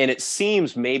it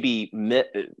seems maybe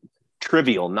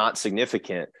trivial, not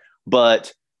significant,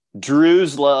 but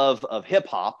Drew's love of hip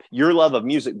hop, your love of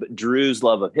music, but Drew's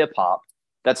love of hip hop,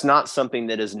 that's not something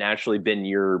that has naturally been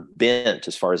your bent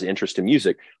as far as interest in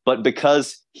music. But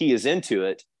because he is into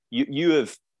it, you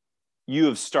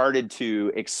have started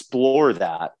to explore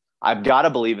that. I've got to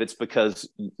believe it's because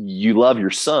you love your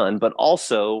son, but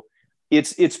also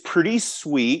it's pretty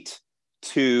sweet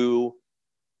to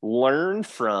learn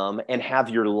from and have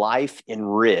your life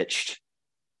enriched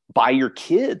by your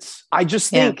kids. I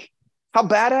just think, how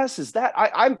badass is that?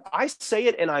 I say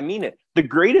it and I mean it. The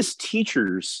greatest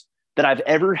teachers that I've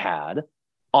ever had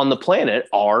on the planet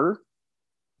are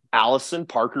Allison,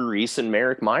 Parker Reese, and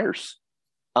Merrick Myers.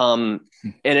 And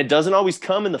it doesn't always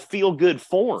come in the feel good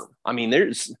form. I mean,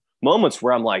 there's moments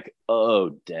where I'm like,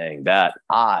 oh, dang, that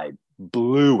I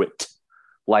blew it.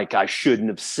 Like I shouldn't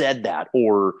have said that,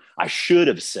 or I should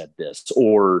have said this,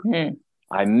 or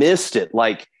I missed it.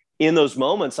 Like in those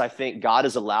moments, I think God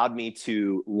has allowed me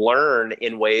to learn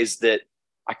in ways that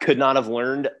I could not have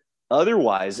learned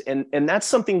otherwise. And that's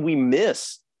something we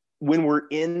miss when we're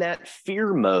in that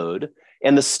fear mode,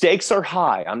 and the stakes are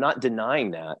high. I'm not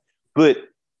denying that, but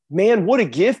man, what a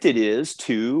gift it is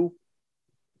to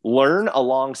learn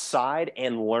alongside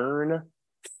and learn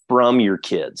from your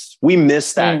kids. We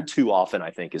miss that too often,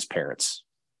 I think, as parents.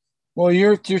 Well,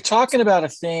 you're talking about a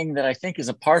thing that I think is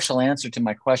a partial answer to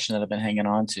my question that I've been hanging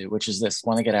on to, which is this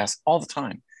one I get asked all the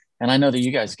time. And I know that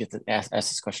you guys get to ask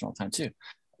this question all the time too.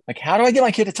 Like, how do I get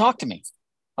my kid to talk to me?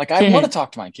 Like, I want to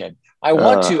talk to my kid. I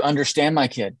want to understand my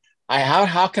kid.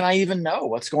 how can I even know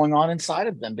what's going on inside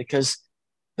of them? Because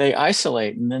they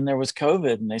isolate, and then there was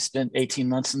COVID, and they spent 18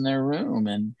 months in their room,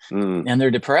 and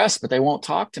they're depressed, but they won't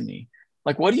talk to me.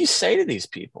 Like, what do you say to these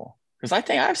people? Because I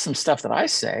think I have some stuff that I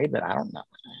say that I don't know.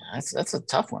 That's a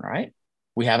tough one, right?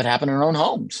 We have it happen in our own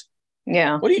homes.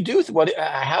 Yeah. What do you do with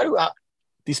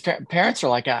these parents are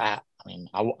like, I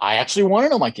actually want to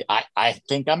know my kid. I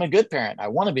think I'm a good parent. I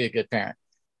want to be a good parent,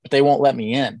 but they won't let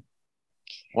me in.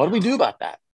 What do we do about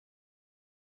that?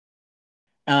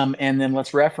 And then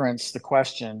let's reference the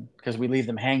question, because we leave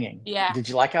them hanging. Yeah. Do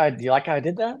you like how I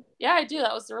did that? Yeah, I do.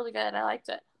 That was really good. I liked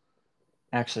it.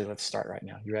 Actually, let's start right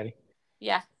now. You ready?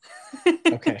 Yeah.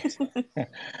 Okay.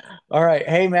 All right.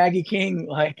 Hey, Maggie King,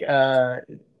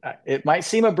 it might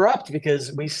seem abrupt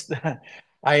because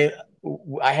I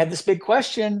had this big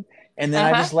question, and then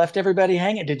I just left everybody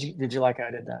hanging. Did you like how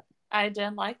I did that? I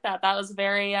did like that. That was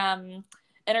very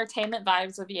entertainment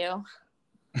vibes of you.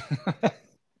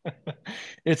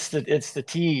 It's the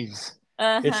tease.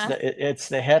 It's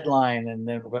the headline, and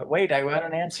then but wait, I want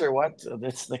an answer. What?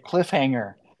 It's the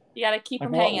cliffhanger. You got to keep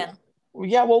them hanging.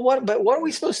 Yeah. Well, what are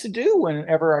we supposed to do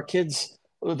whenever our kids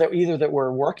that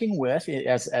we're working with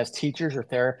as teachers or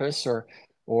therapists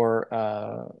or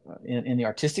in the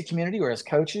artistic community, or as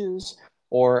coaches,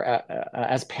 or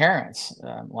as parents?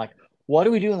 Like, what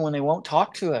are we doing when they won't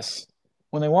talk to us,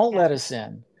 when they won't let us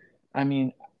in? I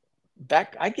mean,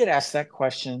 I get asked that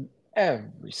question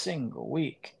every single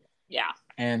week. Yeah.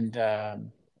 And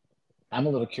I'm a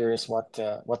little curious what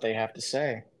they have to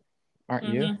say. Aren't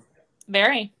you?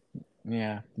 Very.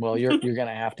 Yeah. Well, you're going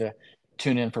to have to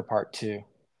tune in for part 2.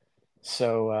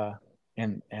 So,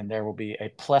 and there will be a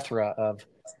plethora of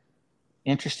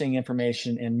interesting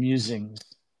information and musings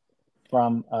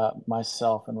from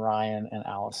myself and Ryan and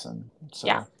Allison. So,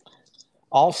 yeah.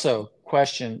 Also,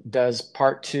 question: does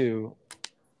part 2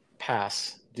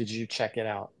 pass? Did you check it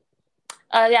out?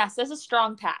 Yes, this is a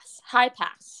strong pass. High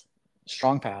pass.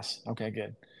 Strong pass. Okay,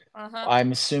 good.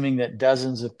 I'm assuming that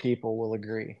dozens of people will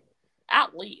agree.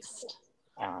 At least.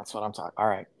 That's what I'm talking. All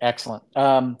right, excellent.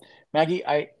 Maggie,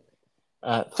 I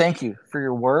thank you for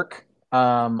your work.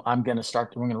 We're going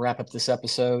to wrap up this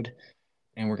episode,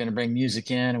 and we're going to bring music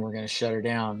in, and we're going to shut her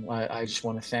down. I just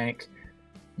want to thank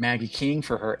Maggie King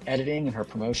for her editing and her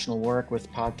promotional work with the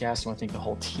podcast. I want to thank the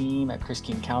whole team at Chris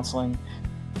King Counseling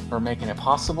for making it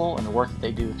possible, and the work that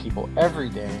they do with people every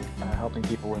day, helping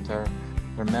people with their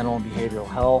mental and behavioral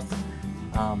health.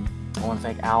 I want to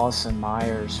thank Alison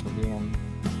Myers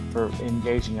for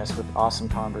engaging us with awesome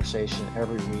conversation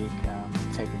every week,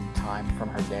 taking time from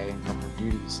her day and from her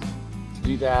duties to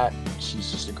do that.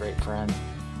 She's just a great friend.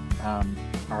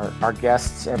 Our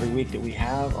guests every week that we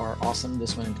have are awesome.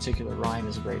 This one in particular, Ryan,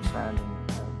 is a great friend,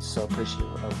 and so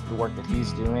appreciative of the work that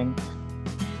he's doing.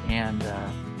 And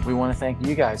we want to thank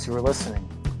you guys who are listening.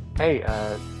 Hey,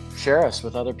 share us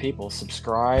with other people.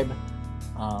 Subscribe.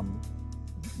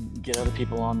 Get other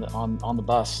people on the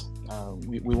bus.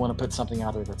 We want to put something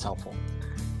out there that's helpful.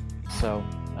 So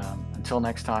until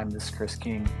next time, this is Chris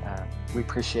King. We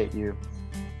appreciate you.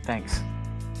 Thanks.